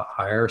to be a lot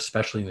higher,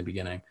 especially in the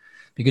beginning,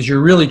 because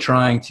you're really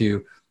trying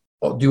to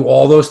do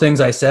all those things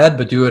I said,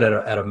 but do it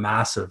at a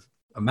massive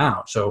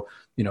amount. So,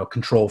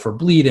 control for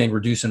bleeding,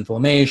 reduce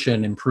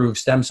inflammation, improve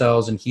stem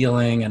cells and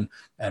healing,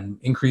 and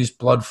increase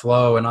blood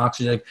flow and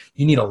oxygen.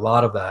 You need a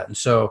lot of that. And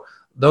so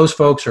those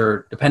folks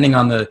are, depending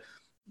on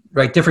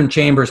different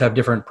chambers have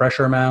different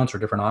pressure amounts or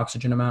different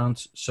oxygen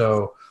amounts.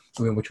 So,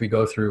 which we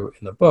go through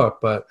in the book,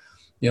 but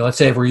let's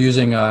say if we're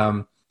using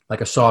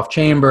like a soft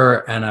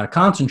chamber and a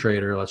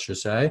concentrator, let's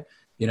just say,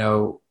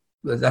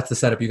 that's the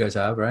setup you guys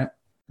have, right?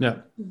 Yeah.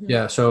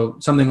 Yeah. So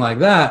something like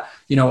that,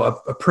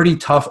 a pretty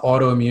tough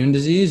autoimmune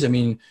disease.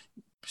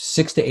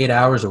 6 to 8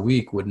 hours a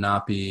week would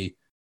not be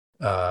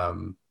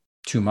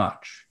too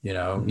much,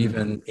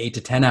 even 8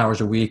 to 10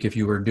 hours a week, if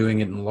you were doing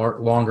it in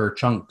longer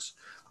chunks,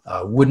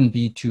 wouldn't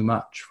be too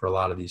much for a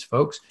lot of these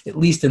folks, at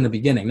least in the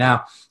beginning.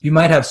 Now, you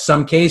might have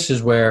some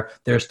cases where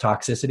there's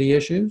toxicity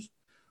issues.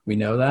 We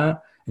know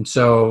that. And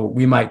so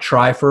we might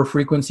try for a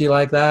frequency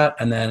like that.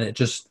 And then it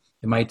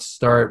might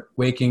start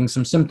waking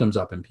some symptoms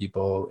up in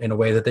people in a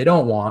way that they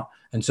don't want.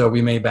 And so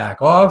we may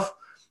back off,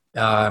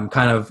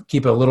 kind of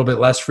keep it a little bit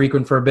less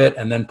frequent for a bit,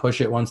 and then push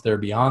it once they're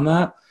beyond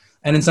that.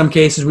 And in some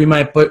cases we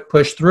might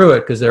push through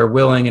it because they're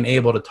willing and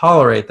able to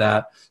tolerate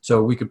that.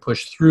 So we could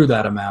push through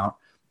that amount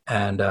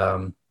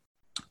and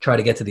try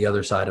to get to the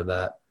other side of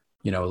that,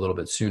 a little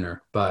bit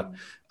sooner. But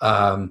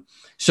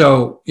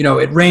so,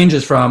 it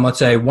ranges from, let's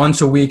say,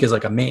 once a week is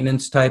like a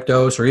maintenance type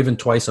dose, or even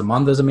twice a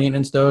month as a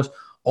maintenance dose,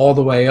 all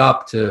the way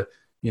up to,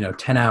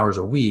 10 hours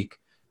a week,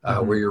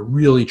 where you're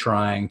really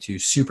trying to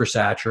super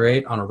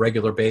saturate on a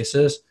regular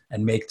basis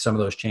and make some of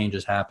those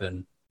changes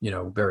happen,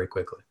 very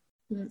quickly.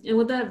 And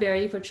would that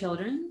vary for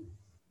children?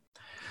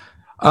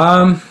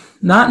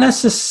 Not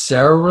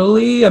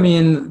necessarily.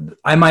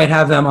 I might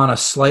have them on a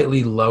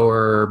slightly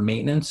lower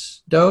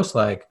maintenance dose,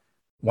 like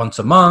once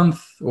a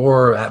month,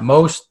 or at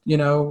most,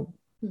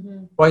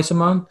 twice a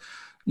month.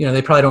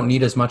 They probably don't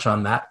need as much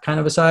on that kind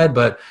of a side.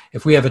 But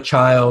if we have a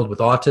child with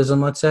autism,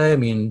 let's say,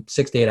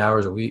 6 to 8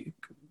 hours a week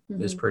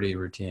is pretty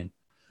routine.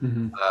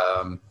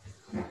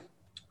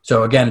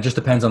 So again, it just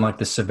depends on like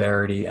the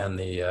severity and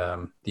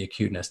the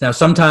acuteness. Now,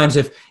 sometimes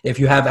if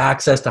you have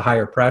access to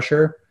higher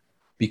pressure,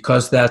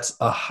 because that's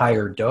a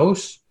higher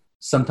dose,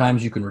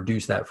 sometimes you can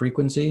reduce that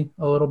frequency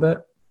a little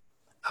bit.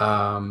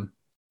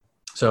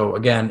 So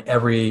again,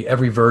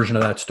 every version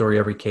of that story,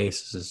 every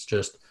case is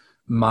just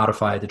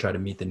modified to try to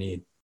meet the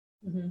need.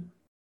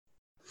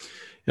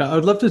 Yeah, I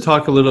would love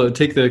to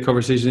take the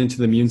conversation into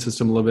the immune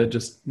system a little bit,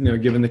 just,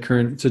 given the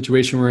current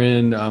situation we're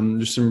in.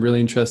 There's some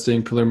really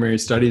interesting preliminary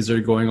studies that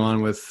are going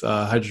on with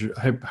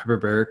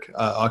hyperbaric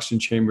oxygen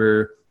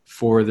chamber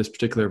for this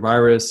particular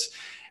virus.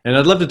 And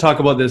I'd love to talk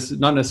about this,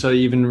 not necessarily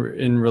even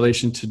in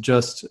relation to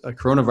just a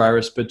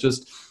coronavirus, but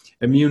just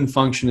immune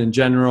function in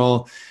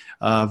general,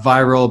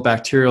 viral,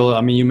 bacterial.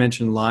 You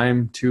mentioned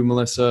Lyme too,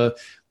 Melissa.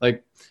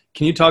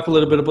 Can you talk a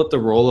little bit about the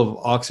role of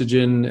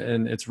oxygen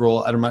and its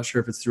role? I'm not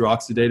sure if it's through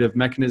oxidative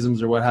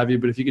mechanisms or what have you,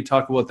 but if you could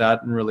talk about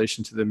that in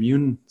relation to the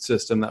immune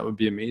system, that would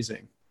be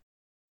amazing.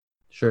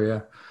 Sure,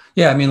 yeah.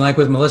 Yeah, like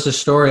with Melissa's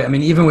story,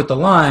 even with the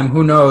Lyme,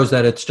 who knows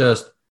that it's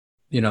just,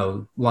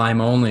 Lyme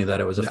only, that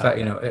it was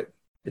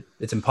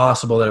it's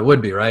impossible that it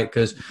would be, right?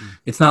 Because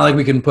it's not like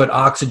we can put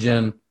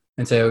oxygen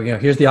and say,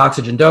 here's the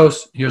oxygen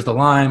dose, here's the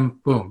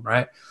Lyme, boom,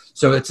 right?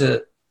 So it's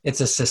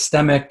a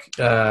systemic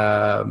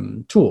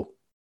tool.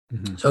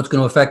 So it's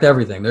going to affect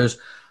everything. There's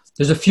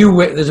a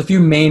few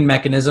main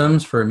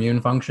mechanisms for immune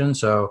function.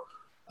 So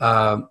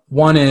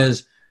one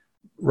is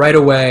right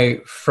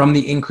away from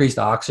the increased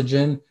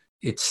oxygen,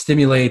 it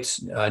stimulates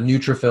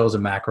neutrophils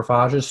and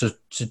macrophages.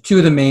 So two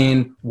of the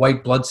main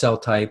white blood cell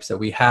types that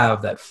we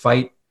have that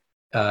fight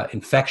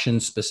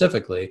infections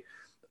specifically,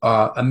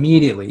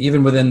 immediately,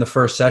 even within the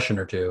first session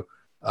or two,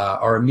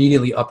 are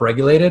immediately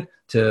upregulated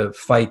to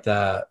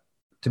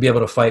be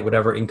able to fight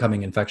whatever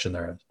incoming infection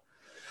there is.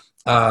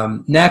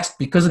 Next,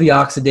 because of the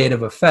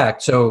oxidative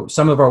effect, so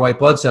some of our white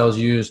blood cells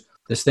use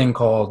this thing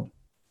called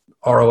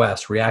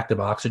ROS, reactive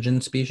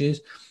oxygen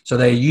species. So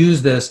they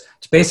use this,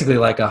 it's basically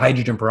like a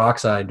hydrogen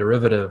peroxide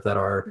derivative that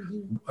our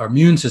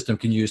immune system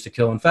can use to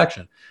kill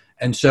infection.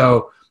 And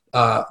so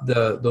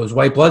those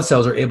white blood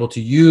cells are able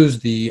to use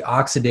the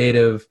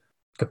oxidative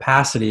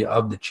capacity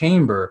of the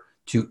chamber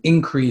to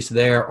increase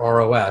their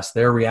ROS,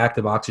 their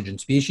reactive oxygen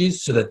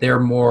species, so that they're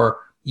more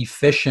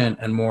efficient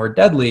and more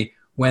deadly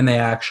when they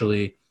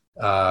actually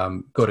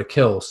go to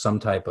kill some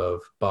type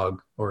of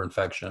bug or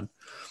infection.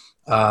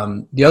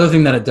 The other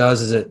thing that it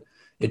does is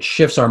it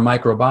shifts our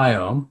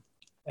microbiome.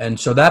 And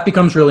so that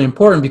becomes really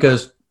important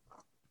because,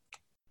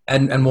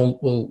 and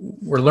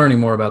we're learning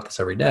more about this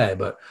every day,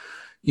 but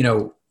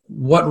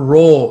what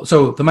role,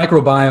 so the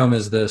microbiome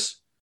is this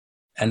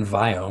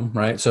enviome,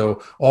 right?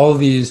 So all of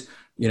these,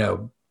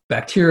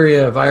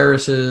 bacteria,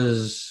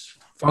 viruses,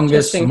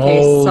 fungus,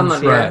 molds, some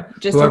of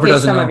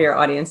your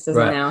audience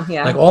doesn't know.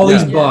 Yeah. Like all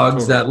these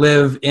bugs that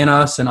live in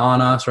us and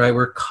on us, right?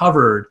 We're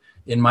covered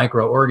in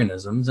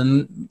microorganisms.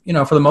 And,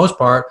 for the most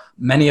part,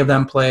 many of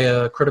them play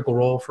a critical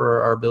role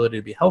for our ability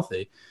to be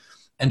healthy.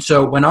 And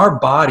so when our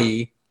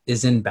body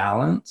is in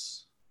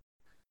balance,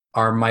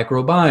 our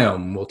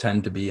microbiome will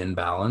tend to be in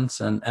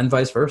balance and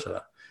vice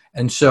versa.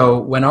 And so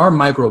when our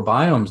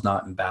microbiome's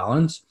not in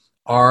balance,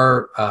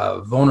 our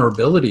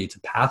vulnerability to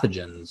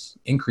pathogens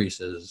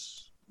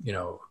increases,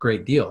 a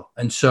great deal.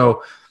 And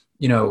so,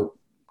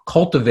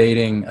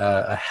 cultivating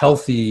a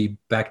healthy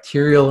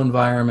bacterial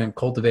environment,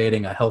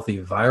 cultivating a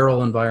healthy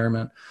viral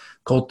environment,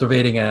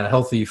 cultivating a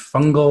healthy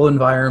fungal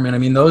environment. I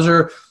mean,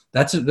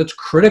 that's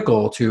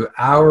critical to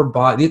our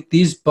body.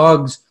 These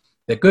bugs,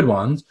 the good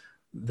ones,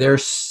 they're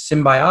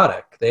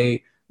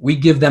symbiotic. We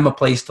give them a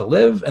place to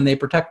live and they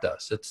protect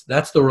us.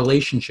 That's the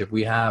relationship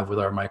we have with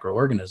our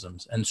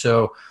microorganisms. And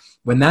so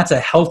when that's a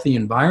healthy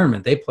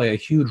environment, they play a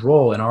huge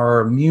role in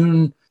our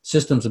immune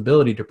system's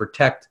ability to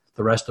protect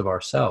the rest of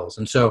our cells.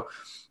 And so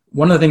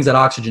one of the things that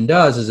oxygen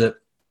does is that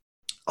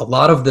a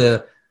lot of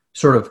the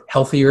sort of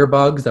healthier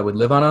bugs that would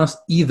live on us,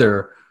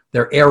 either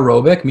they're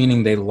aerobic,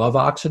 meaning they love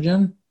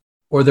oxygen,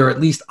 or they're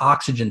at least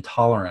oxygen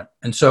tolerant.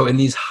 And so in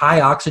these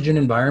high oxygen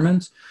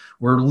environments,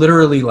 we're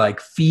literally like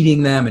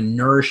feeding them and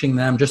nourishing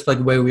them just like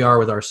the way we are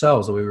with our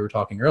cells, the way we were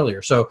talking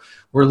earlier. So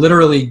we're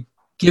literally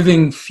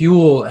giving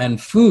fuel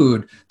and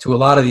food to a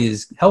lot of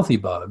these healthy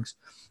bugs.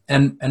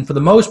 And for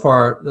the most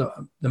part,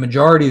 the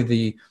majority of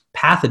the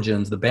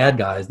pathogens, the bad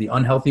guys, the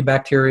unhealthy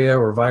bacteria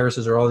or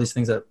viruses or all these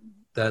things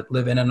that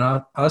live in and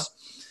us,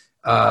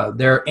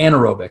 they're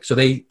anaerobic. So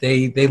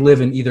they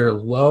live in either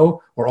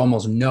low or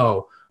almost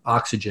no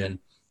oxygen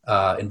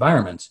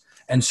environments.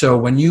 And so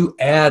when you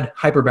add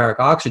hyperbaric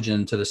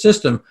oxygen to the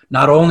system,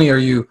 not only are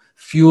you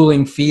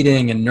fueling,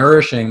 feeding, and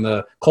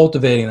nourishing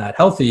cultivating that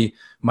healthy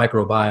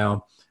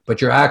microbiome, but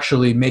you're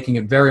actually making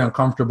it very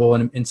uncomfortable.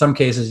 And in some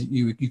cases,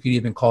 you could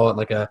even call it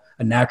like a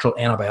natural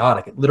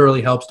antibiotic. It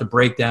literally helps to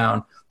break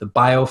down the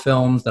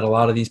biofilms that a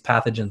lot of these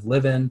pathogens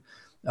live in.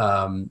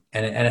 And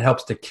it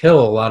helps to kill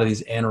a lot of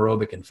these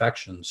anaerobic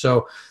infections.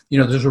 So,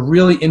 there's a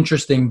really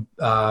interesting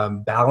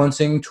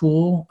balancing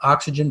tool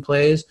oxygen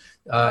plays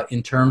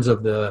in terms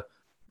of the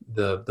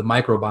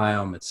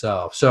microbiome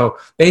itself. So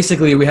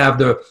basically we have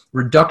the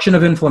reduction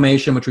of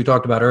inflammation, which we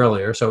talked about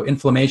earlier. So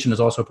inflammation is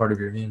also part of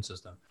your immune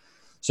system.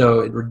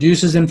 So it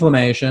reduces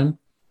inflammation,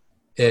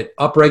 it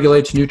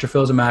upregulates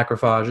neutrophils and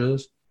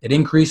macrophages, it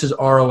increases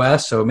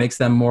ROS, so it makes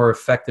them more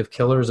effective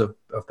killers of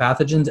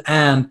pathogens,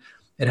 and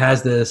it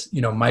has this,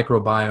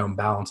 microbiome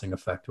balancing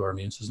effect to our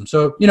immune system.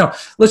 So,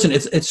 listen,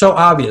 it's so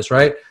obvious,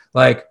 right?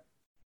 Like,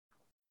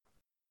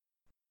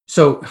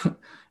 so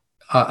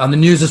on the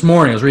news this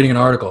morning, I was reading an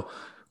article,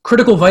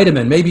 critical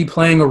vitamin may be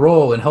playing a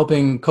role in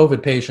helping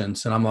COVID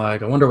patients. And I'm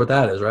like, I wonder what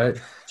that is, right?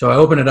 So I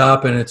open it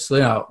up and it's,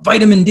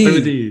 vitamin D.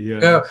 Vitamin D,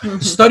 yeah.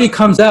 Study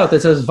comes out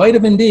that says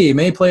vitamin D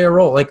may play a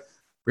role. Like,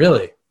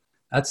 really?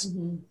 That's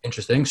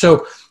interesting.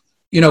 So,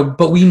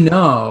 but we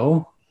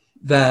know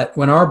that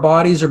when our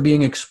bodies are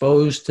being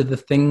exposed to the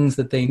things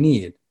that they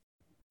need,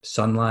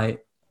 sunlight,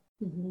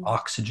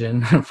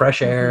 oxygen,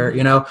 fresh air,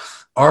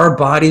 our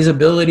body's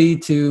ability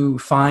to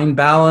find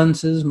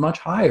balance is much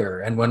higher.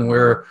 And when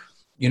we're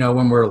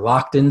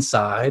locked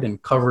inside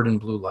and covered in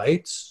blue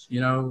lights,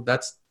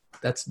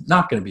 that's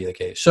not going to be the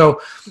case.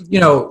 So,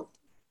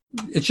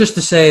 it's just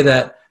to say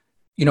that,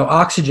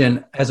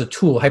 oxygen as a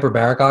tool,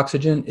 hyperbaric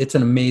oxygen, it's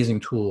an amazing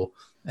tool.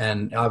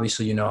 And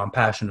obviously, I'm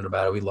passionate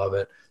about it. We love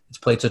it. It's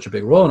played such a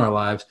big role in our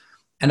lives.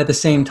 And at the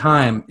same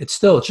time, it's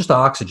just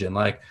oxygen.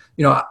 Like,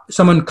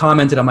 someone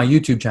commented on my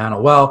YouTube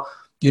channel, well,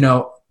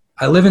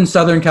 I live in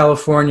Southern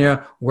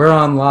California. We're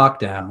on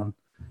lockdown.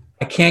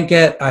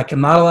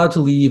 I'm not allowed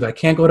to leave. I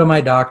can't go to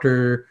my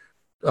doctor's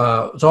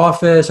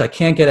office. I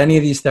can't get any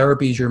of these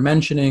therapies you're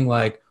mentioning.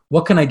 Like,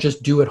 what can I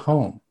just do at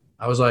home?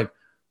 I was like,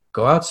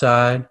 go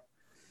outside,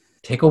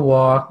 take a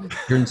walk.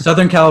 You're in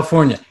Southern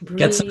California,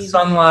 get some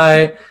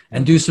sunlight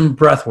and do some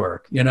breath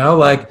work.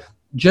 Like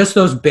just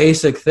those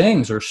basic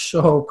things are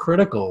so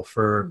critical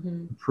for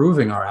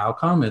improving our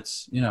outcome.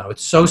 It's,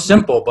 it's so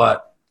simple,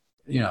 but,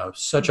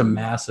 such a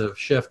massive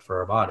shift for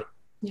our body.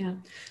 Yeah.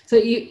 So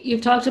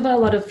you've talked about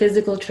a lot of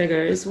physical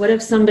triggers. What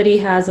if somebody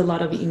has a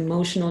lot of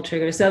emotional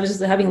triggers? So I was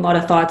just having a lot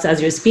of thoughts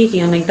as you're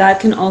speaking. I'm like, that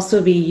can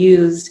also be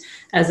used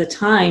as a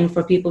time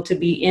for people to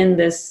be in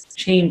this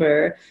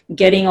chamber,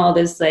 getting all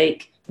this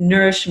like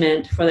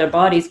nourishment for their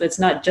bodies, but it's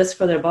not just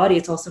for their body,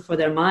 it's also for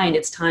their mind.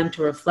 It's time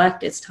to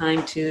reflect. It's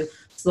time to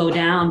slow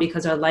down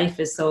because our life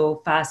is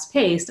so fast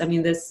paced. I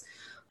mean, this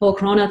whole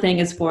Corona thing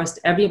has forced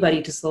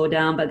everybody to slow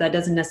down, but that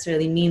doesn't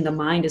necessarily mean the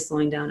mind is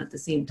slowing down at the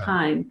same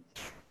time.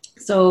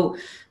 So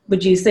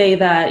would you say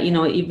that, you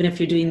know, even if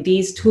you're doing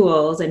these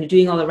tools and you're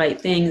doing all the right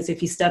things,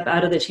 if you step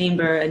out of the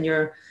chamber and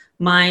your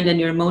mind and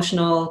your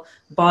emotional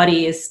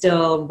body is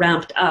still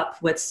ramped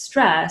up with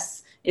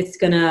stress, it's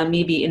going to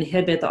maybe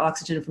inhibit the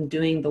oxygen from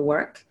doing the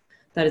work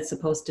that it's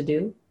supposed to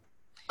do?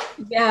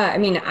 Yeah, I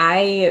mean,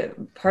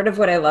 part of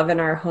what I love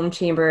in our home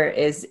chamber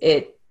is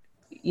it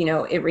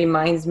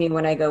reminds me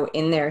when I go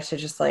in there to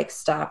just like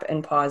stop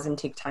and pause and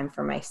take time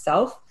for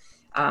myself.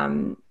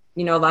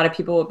 You know, a lot of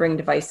people will bring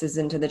devices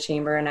into the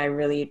chamber and I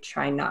really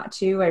try not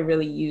to. I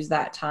really use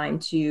that time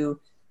to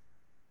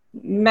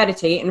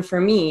meditate. And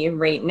for me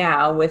right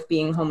now, with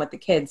being home with the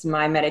kids,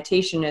 my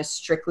meditation is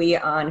strictly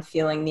on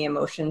feeling the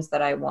emotions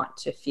that I want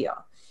to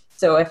feel.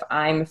 So if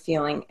I'm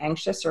feeling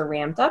anxious or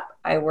ramped up,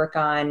 I work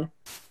on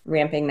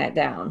ramping that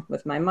down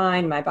with my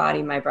mind, my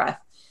body, my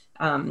breath.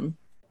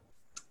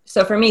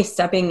 So for me,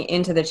 stepping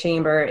into the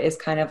chamber is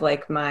kind of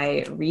like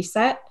my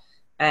reset,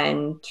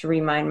 and to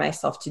remind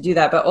myself to do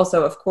that. But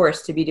also, of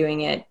course, to be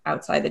doing it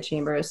outside the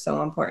chamber is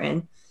so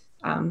important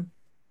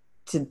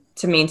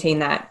to maintain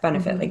that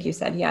benefit, like you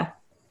said. Yeah.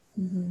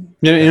 Mm-hmm.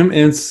 Yeah, and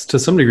it's, to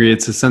some degree,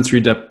 it's a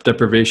sensory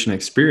deprivation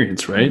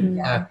experience, right? Mm-hmm.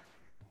 Yeah.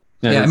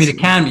 Yeah, I mean, it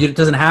can be. It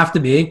doesn't have to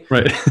be.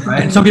 Right.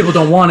 Right. And some people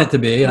don't want it to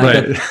be. And right.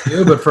 I get that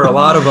too, but for a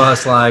lot of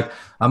us, like,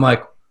 I'm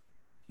like,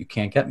 you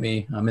can't get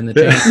me. I'm in the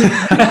chamber.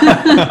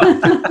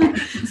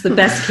 It's the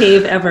best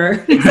cave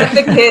ever.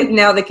 Except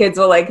now the kids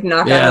will like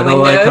knock on the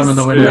windows. Like come in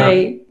the window.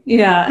 Right.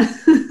 Yeah.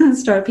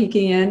 Start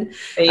peeking in.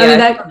 Yeah, I mean,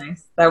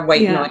 nice. That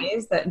white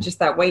noise,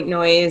 that white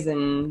noise,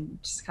 and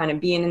just kind of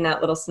being in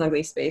that little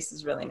snuggly space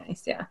is really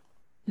nice. Yeah.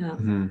 Yeah.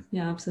 Mm-hmm.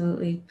 Yeah,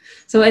 absolutely.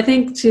 So I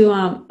think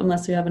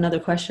unless you have another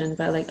question,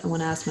 but I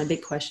want to ask my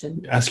big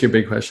question. Ask your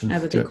big question. I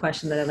have a big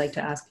question that I'd like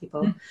to ask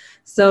people. Mm-hmm.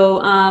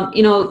 So,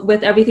 you know,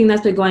 with everything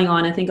that's been going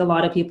on, I think a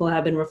lot of people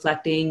have been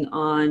reflecting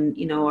on,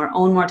 you know, our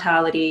own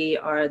mortality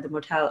or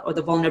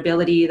the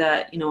vulnerability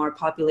that, you know, our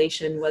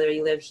population, whether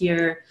you live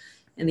here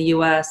in the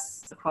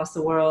US, across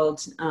the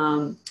world,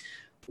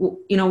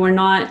 you know, we're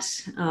not,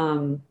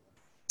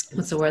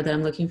 what's the word that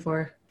I'm looking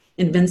for?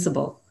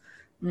 Invincible.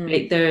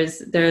 Right. There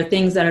are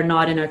things that are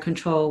not in our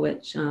control,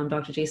 which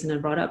Dr. Jason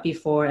had brought up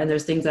before, and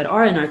there's things that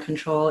are in our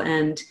control.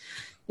 And,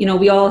 you know,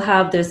 we all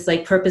have this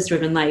like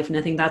purpose-driven life. And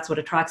I think that's what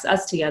attracts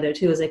us together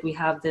too, is like we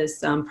have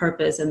this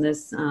purpose and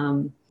this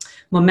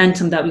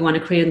momentum that we want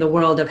to create in the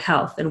world of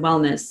health and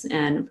wellness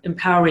and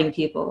empowering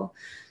people.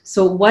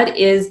 So what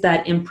is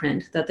that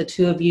imprint that the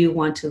two of you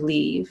want to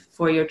leave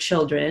for your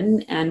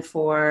children and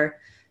for,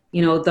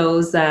 you know,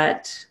 those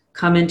that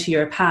come into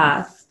your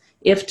path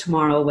if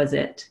tomorrow was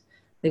it?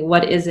 Like,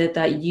 what is it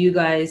that you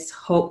guys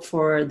hope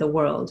for the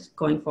world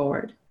going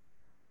forward?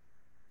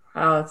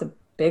 Oh, that's a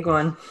big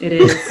one. It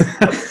is.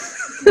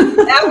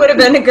 That would have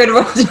been a good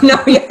one to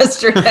know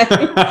yesterday.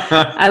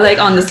 I like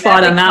on the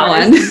spot on that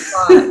one.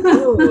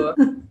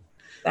 Ooh,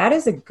 that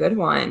is a good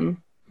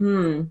one.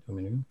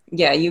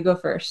 Yeah, you go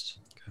first.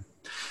 Okay.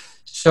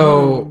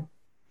 So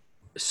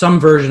some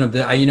version of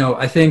that, you know,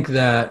 I think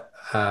that,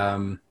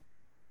 I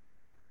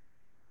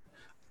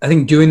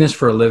think doing this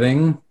for a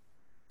living,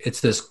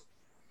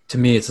 to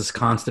me, it's this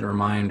constant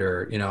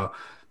reminder. You know,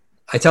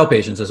 I tell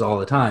patients this all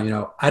the time, you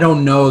know, I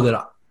don't know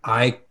that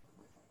I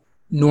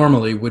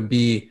normally would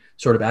be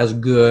sort of as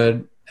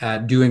good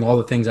at doing all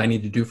the things I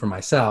need to do for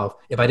myself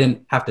if I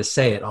didn't have to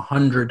say it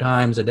 100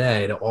 times a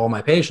day to all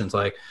my patients.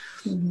 Like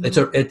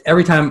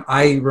every time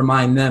I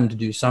remind them to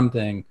do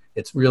something,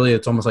 it's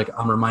almost like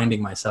I'm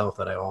reminding myself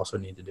that I also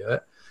need to do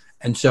it.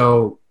 And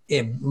so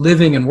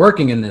living and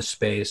working in this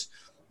space,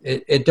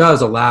 it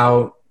does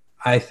allow,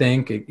 I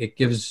think it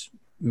gives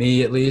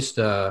me at least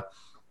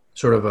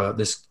sort of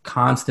this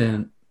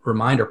constant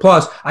reminder.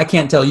 Plus, I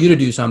can't tell you to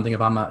do something if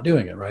I'm not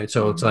doing it, right?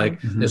 So it's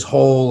like this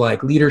whole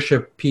like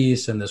leadership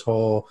piece and this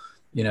whole,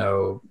 you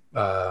know,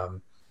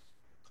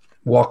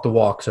 walk the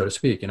walk, so to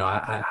speak. You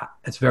know,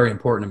 it's very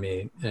important to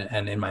me,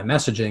 and in my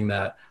messaging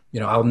that, you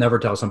know, I'll never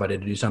tell somebody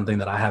to do something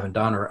that I haven't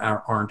done or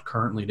aren't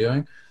currently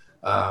doing.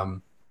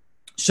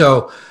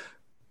 So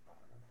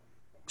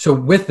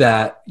with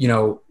that, you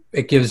know,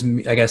 it gives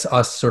me, I guess,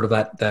 us sort of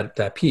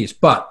that piece.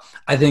 But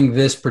I think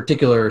this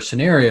particular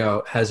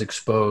scenario has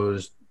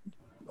exposed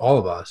all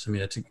of us. I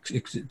mean, it's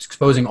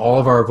exposing all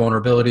of our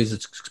vulnerabilities.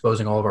 It's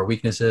exposing all of our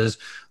weaknesses.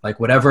 Like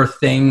whatever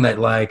thing that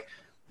like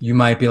you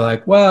might be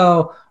like,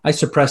 well, I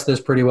suppressed this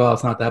pretty well.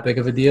 It's not that big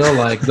of a deal.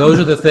 Like those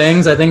are the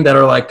things I think that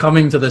are like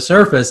coming to the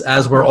surface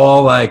as we're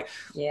all like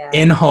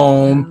in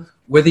home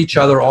with each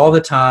other all the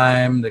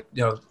time. You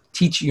know,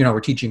 we're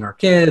teaching our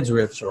kids,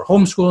 we're sort of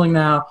homeschooling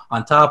now,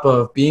 on top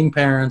of being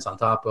parents, on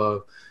top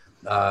of,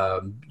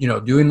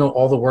 doing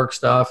all the work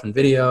stuff and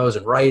videos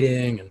and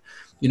writing. And,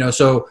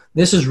 so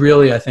this has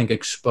really, I think,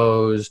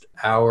 exposed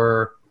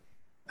our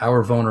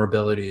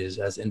vulnerabilities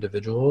as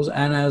individuals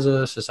and as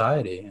a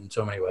society in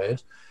so many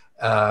ways.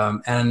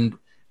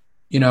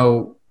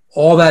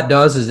 All that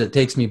does is it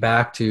takes me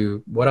back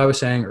to what I was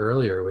saying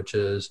earlier, which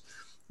is,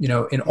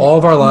 in all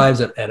of our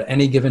lives at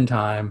any given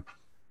time,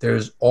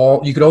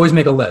 you could always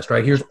make a list,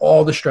 right? Here's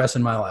all the stress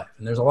in my life,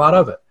 and there's a lot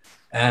of it.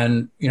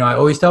 And, I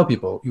always tell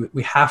people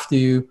we have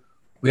to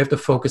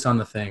focus on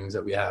the things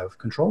that we have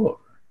control over,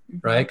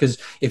 right? Because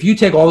if you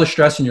take all the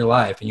stress in your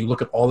life and you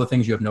look at all the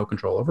things you have no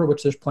control over,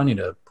 which there's plenty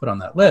to put on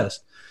that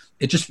list,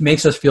 it just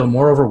makes us feel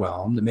more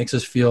overwhelmed. It makes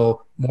us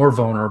feel more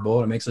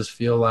vulnerable. It makes us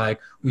feel like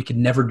we could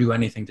never do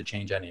anything to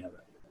change any of it.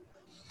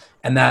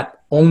 And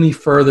that only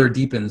further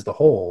deepens the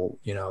hole,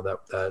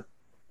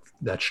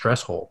 that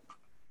stress hole.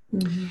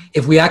 Mm-hmm.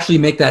 If we actually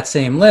make that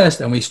same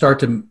list and we start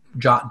to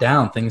jot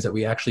down things that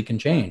we actually can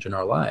change in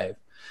our life,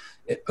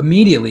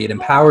 immediately it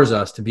empowers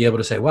us to be able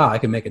to say, wow, I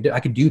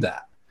could do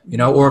that.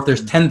 Or if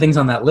there's 10 things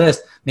on that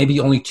list, maybe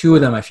only 2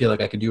 of them I feel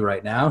like I could do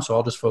right now. So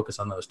I'll just focus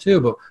on those 2.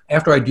 But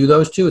after I do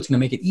those 2, it's going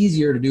to make it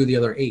easier to do the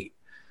other 8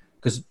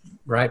 because,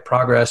 right,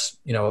 progress,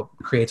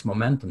 creates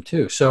momentum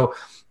too. So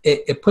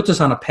it puts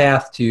us on a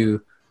path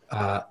to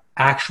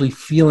actually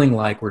feeling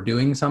like we're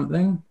doing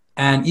something.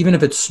 And even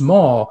if it's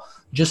small,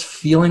 just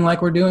feeling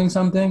like we're doing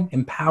something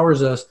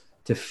empowers us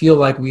to feel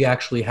like we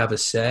actually have a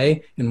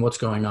say in what's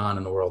going on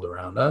in the world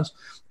around us.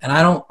 And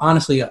I don't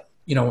honestly,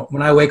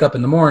 when I wake up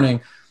in the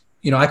morning,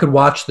 I could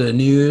watch the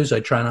news.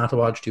 I try not to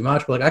watch too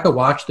much, but I could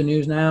watch the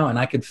news now and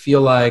I could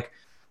feel like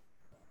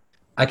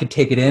I could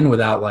take it in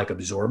without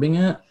absorbing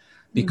it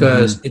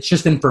because it's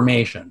just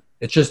information.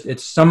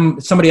 It's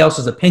somebody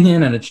else's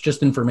opinion and it's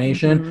just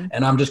information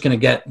and I'm just going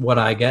to get what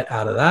I get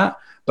out of that,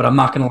 but I'm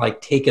not going to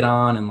take it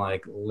on and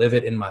live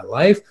it in my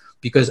life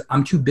because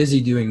I'm too busy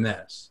doing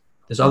this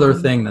other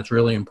thing that's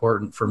really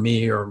important for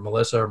me or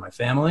Melissa or my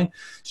family.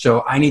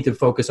 So I need to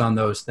focus on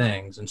those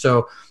things. And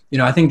so,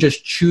 I think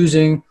just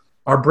choosing.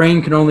 Our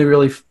brain can only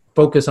really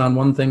focus on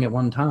one thing at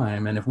one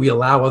time. And if we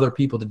allow other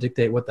people to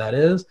dictate what that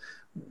is,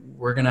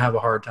 we're going to have a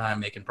hard time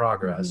making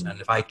progress.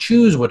 And if I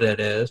choose what it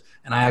is,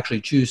 and I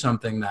actually choose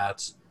something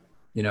that's,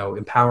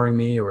 empowering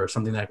me or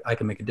something that I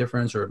can make a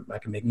difference or I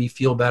can make me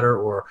feel better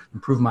or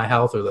improve my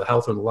health or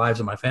the lives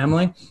of my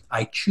family,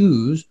 I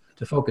choose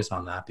to focus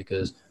on that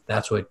because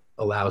that's what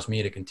allows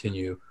me to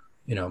continue,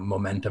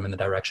 momentum in the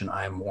direction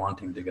I'm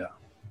wanting to go.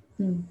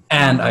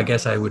 And I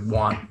guess I would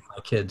want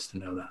my kids to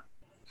know that.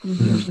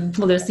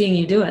 Well, they're seeing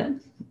you do it.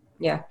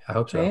 Yeah. I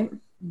hope so. Right?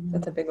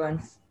 That's a big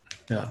one.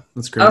 Yeah,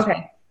 that's great.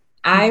 Okay.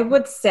 I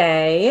would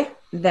say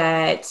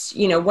that,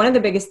 one of the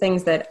biggest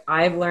things that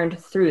I've learned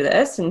through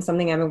this and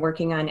something I've been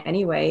working on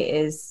anyway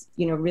is,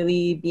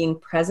 really being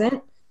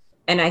present.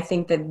 And I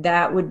think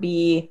that would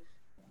be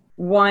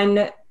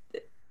one,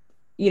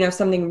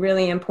 something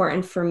really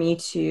important for me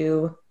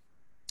to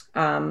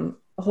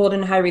hold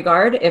in high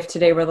regard if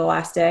today were the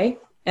last day.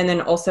 And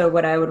then also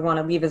what I would want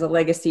to leave as a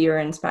legacy or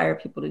inspire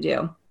people to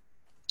do.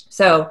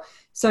 So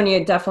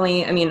Sonia,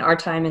 definitely, our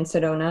time in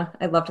Sedona,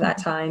 I loved that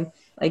time.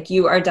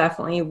 You are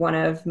definitely one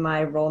of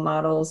my role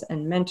models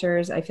and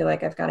mentors. I feel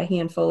like I've got a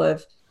handful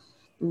of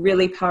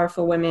really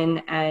powerful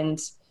women and,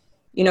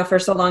 for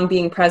so long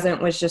being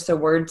present was just a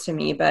word to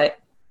me, but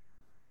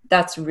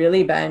that's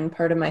really been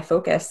part of my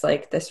focus.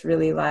 This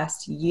really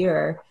last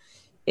year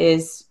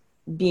is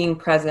being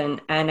present.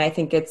 And I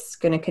think it's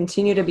going to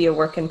continue to be a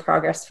work in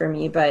progress for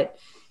me, but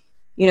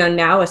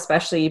now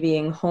especially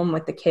being home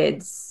with the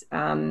kids,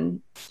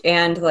 and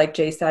like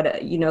Jay said,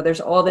 there's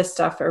all this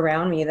stuff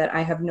around me that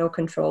I have no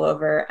control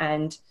over.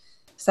 And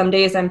some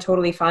days I'm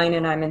totally fine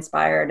and I'm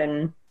inspired.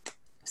 And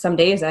some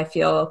days I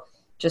feel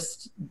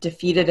just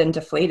defeated and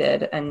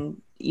deflated. And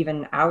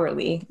even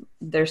hourly,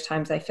 there's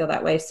times I feel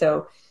that way.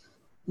 So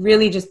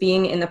really just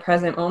being in the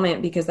present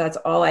moment, because that's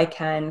all I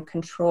can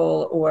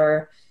control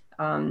or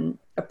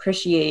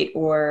appreciate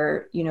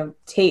or,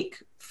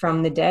 take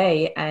from the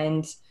day.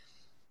 And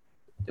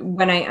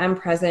when I am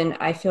present,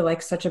 I feel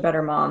like such a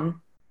better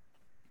mom.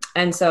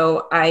 And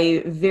so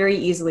I very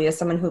easily, as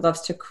someone who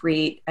loves to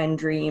create and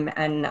dream,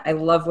 and I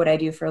love what I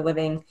do for a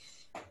living,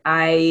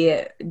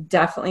 I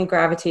definitely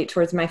gravitate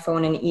towards my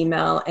phone and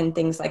email and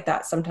things like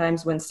that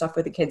sometimes when stuff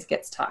with the kids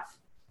gets tough.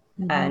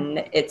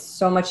 And it's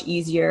so much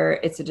easier.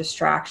 It's a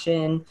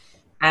distraction.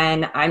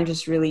 And I'm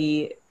just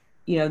really,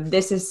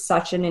 this is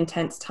such an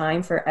intense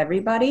time for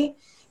everybody.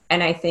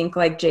 And I think,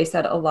 like Jay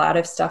said, a lot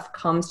of stuff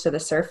comes to the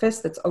surface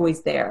that's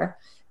always there.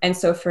 And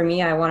so for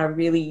me, I want to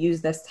really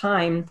use this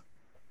time,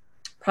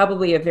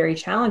 probably a very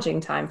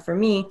challenging time for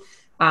me,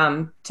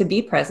 to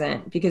be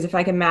present. Because if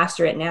I can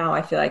master it now,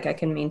 I feel like I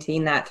can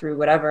maintain that through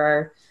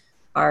whatever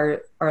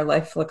our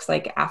life looks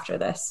like after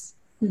this.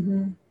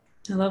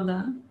 I love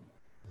that.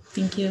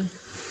 Thank you.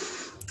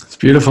 It's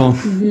beautiful.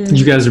 Mm-hmm.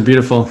 You guys are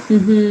beautiful.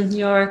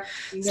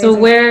 Mm-hmm. So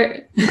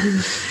where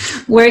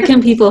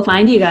can people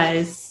find you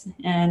guys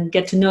and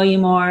get to know you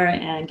more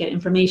and get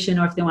information,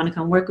 or if they want to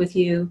come work with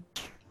you?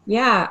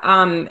 Yeah,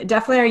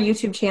 definitely our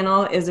YouTube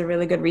channel is a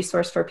really good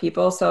resource for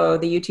people. So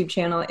the YouTube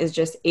channel is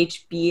just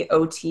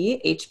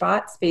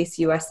HBOT space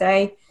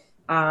USA.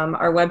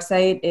 Our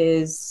website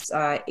is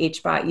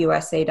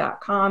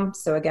hbotusa.com.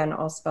 So again,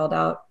 all spelled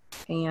out.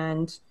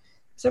 And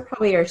those are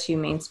probably our two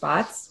main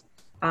spots.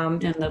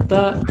 And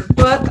the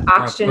book,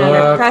 Oxygen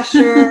Under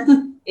Pressure,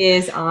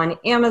 is on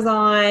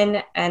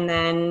Amazon. And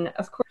then,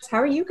 of course, how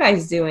are you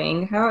guys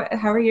doing? How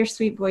are your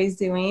sweet boys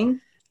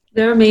doing?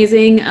 They're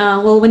amazing.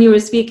 Well, when you were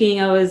speaking,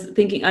 I was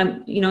thinking,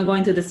 I'm,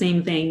 going through the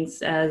same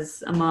things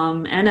as a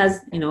mom and as,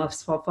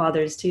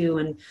 fathers too,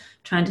 and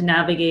trying to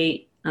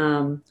navigate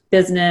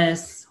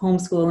business,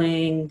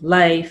 homeschooling,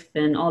 life,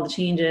 and all the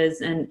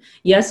changes. And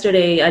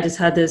yesterday, I just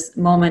had this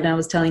moment. I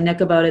was telling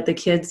Nick about it. The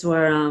kids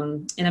were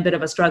in a bit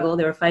of a struggle.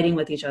 They were fighting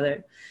with each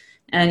other.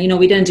 And,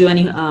 we didn't do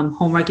any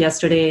homework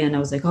yesterday. And I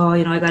was like,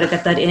 I got to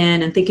get that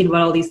in, and thinking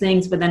about all these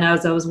things. But then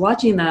as I was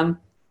watching them,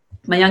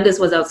 my youngest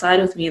was outside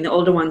with me and the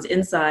older one's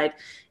inside.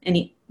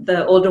 And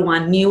the older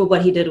one knew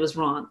what he did was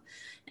wrong,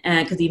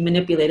 and because he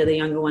manipulated the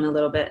younger one a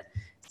little bit.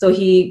 So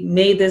he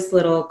made this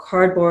little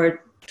cardboard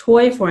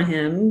toy for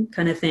him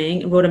kind of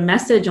thing and wrote a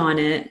message on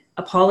it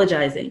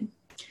apologizing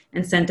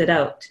and sent it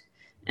out.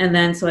 And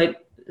then so I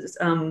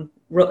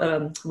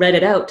read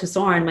it out to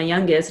Soren, my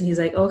youngest, and he's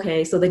like,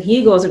 okay. So then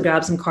he goes and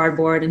grabs some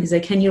cardboard and he's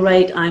like, can you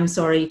write I'm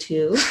sorry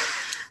too?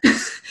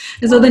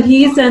 And so then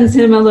he sends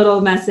him a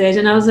little message,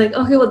 and I was like,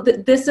 okay, well,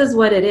 this is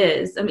what it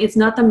is. I mean, it's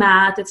not the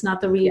math, it's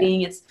not the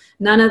reading, it's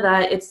none of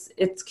that.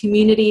 It's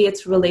community,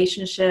 it's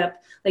relationship.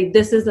 Like,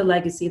 this is the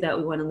legacy that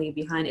we want to leave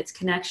behind. It's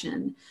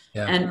connection.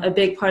 Yeah. And a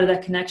big part of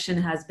that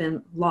connection has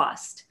been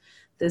lost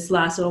this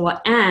last little while,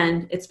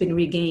 and it's been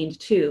regained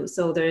too.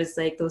 So there's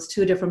like those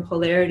two different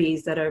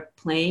polarities that are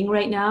playing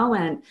right now.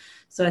 And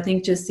so I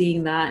think just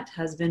seeing that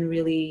has been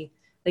really,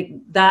 like,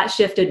 that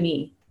shifted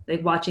me.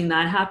 Like, watching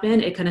that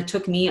happen, it kind of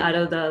took me out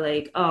of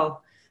the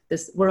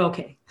we're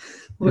okay.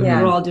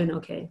 We're all doing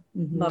okay.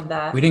 Mm-hmm. Love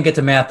that. We didn't get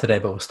to math today,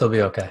 but we'll still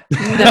be okay.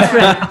 That's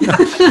right.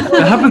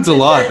 That happens a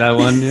lot, that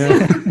one.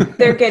 Yeah.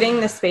 They're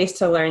getting the space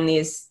to learn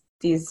these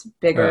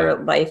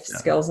bigger life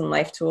skills and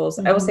life tools.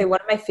 Mm-hmm. I will say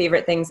one of my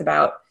favorite things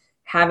about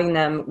having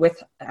them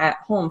at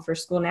home for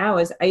school now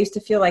is I used to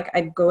feel like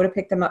I'd go to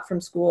pick them up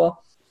from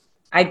school.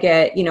 I'd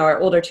get, our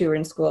older two were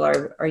in school,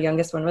 our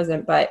youngest one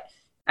wasn't, but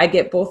I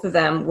get both of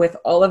them with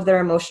all of their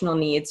emotional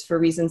needs for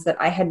reasons that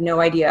I had no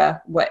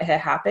idea what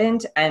had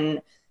happened, and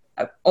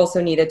I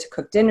also needed to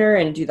cook dinner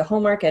and do the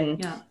homework.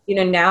 And,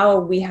 now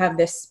we have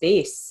this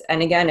space.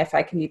 And again, if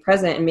I can be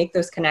present and make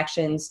those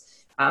connections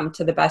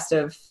to the best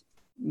of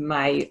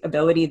my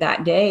ability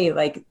that day,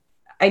 like,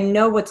 I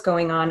know what's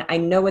going on. I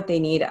know what they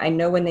need. I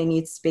know when they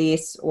need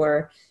space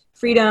or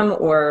freedom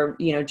or,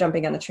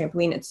 jumping on the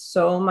trampoline. It's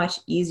so much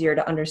easier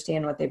to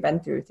understand what they've been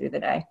through the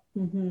day.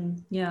 Mm-hmm.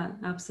 Yeah,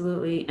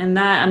 absolutely. And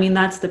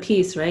that's the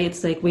piece, right?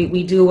 It's like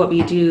we do what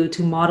we do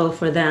to model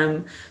for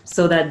them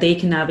so that they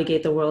can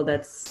navigate the world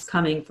that's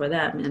coming for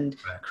them and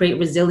create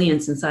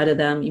resilience inside of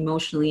them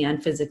emotionally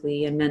and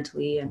physically and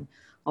mentally and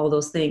all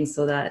those things,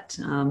 so that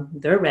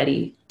they're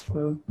ready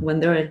for when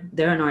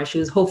they're in our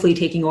shoes, hopefully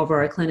taking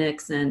over our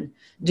clinics and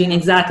doing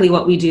exactly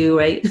what we do,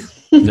 right?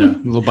 Yeah,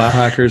 little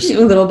biohackers.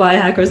 Little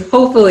biohackers,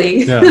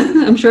 hopefully. Yeah.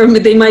 I'm sure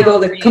they might go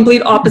the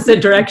complete opposite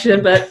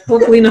direction, but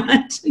hopefully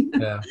not.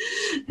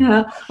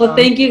 Yeah. Well,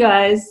 thank you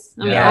guys.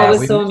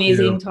 Always so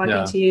amazing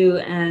talking to you.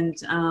 And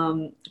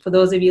for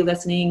those of you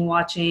listening,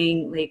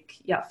 watching,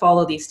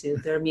 follow these two.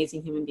 They're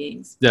amazing human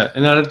beings. Yeah,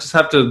 and I just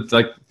have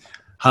to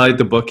highlight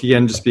the book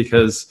again, just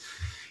because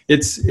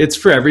it's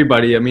for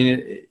everybody. I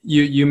mean,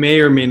 you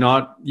may or may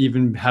not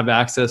even have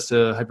access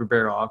to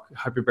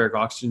hyperbaric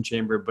oxygen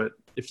chamber, but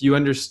if you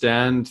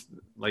understand,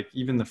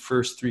 even the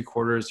first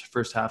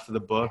half of the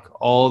book,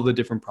 all the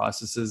different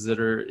processes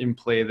that are in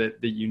play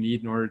that you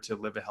need in order to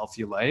live a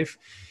healthy life,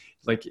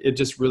 it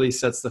just really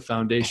sets the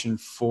foundation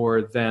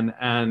for then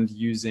and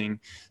using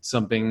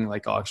something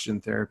like oxygen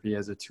therapy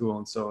as a tool.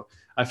 And so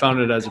I found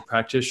it as a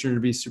practitioner to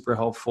be super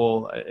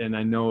helpful, and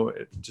I know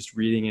just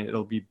reading it,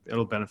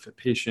 it'll benefit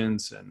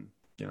patients and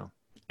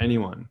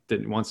anyone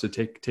that wants to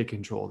take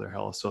control of their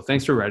health. So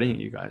thanks for writing it,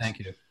 you guys. Thank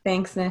you.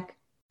 Thanks, Nick.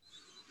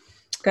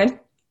 Good.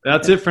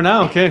 That's it for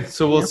now. Okay,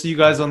 so we'll see you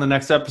guys on the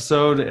next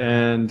episode,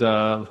 and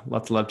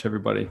lots of love to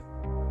everybody.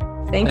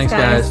 Thanks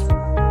guys.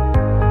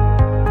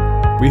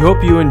 We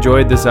hope you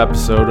enjoyed this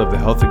episode of the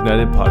Health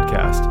Ignited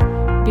podcast.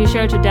 Be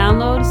sure to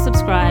download,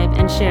 subscribe,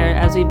 and share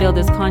as we build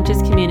this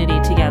conscious community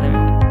together.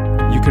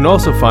 You can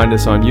also find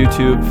us on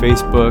YouTube,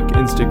 Facebook,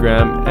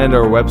 Instagram, and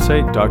our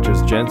website,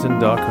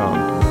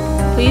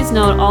 drsjensen.com. Please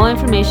note, all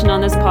information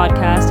on this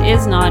podcast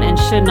is not and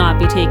should not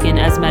be taken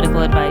as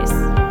medical advice.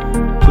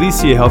 Please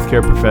see a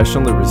healthcare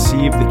professional to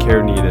receive the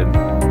care needed.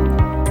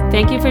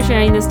 Thank you for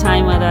sharing this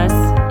time with us,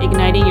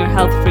 igniting your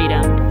health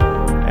freedom.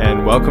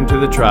 And welcome to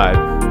the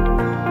tribe.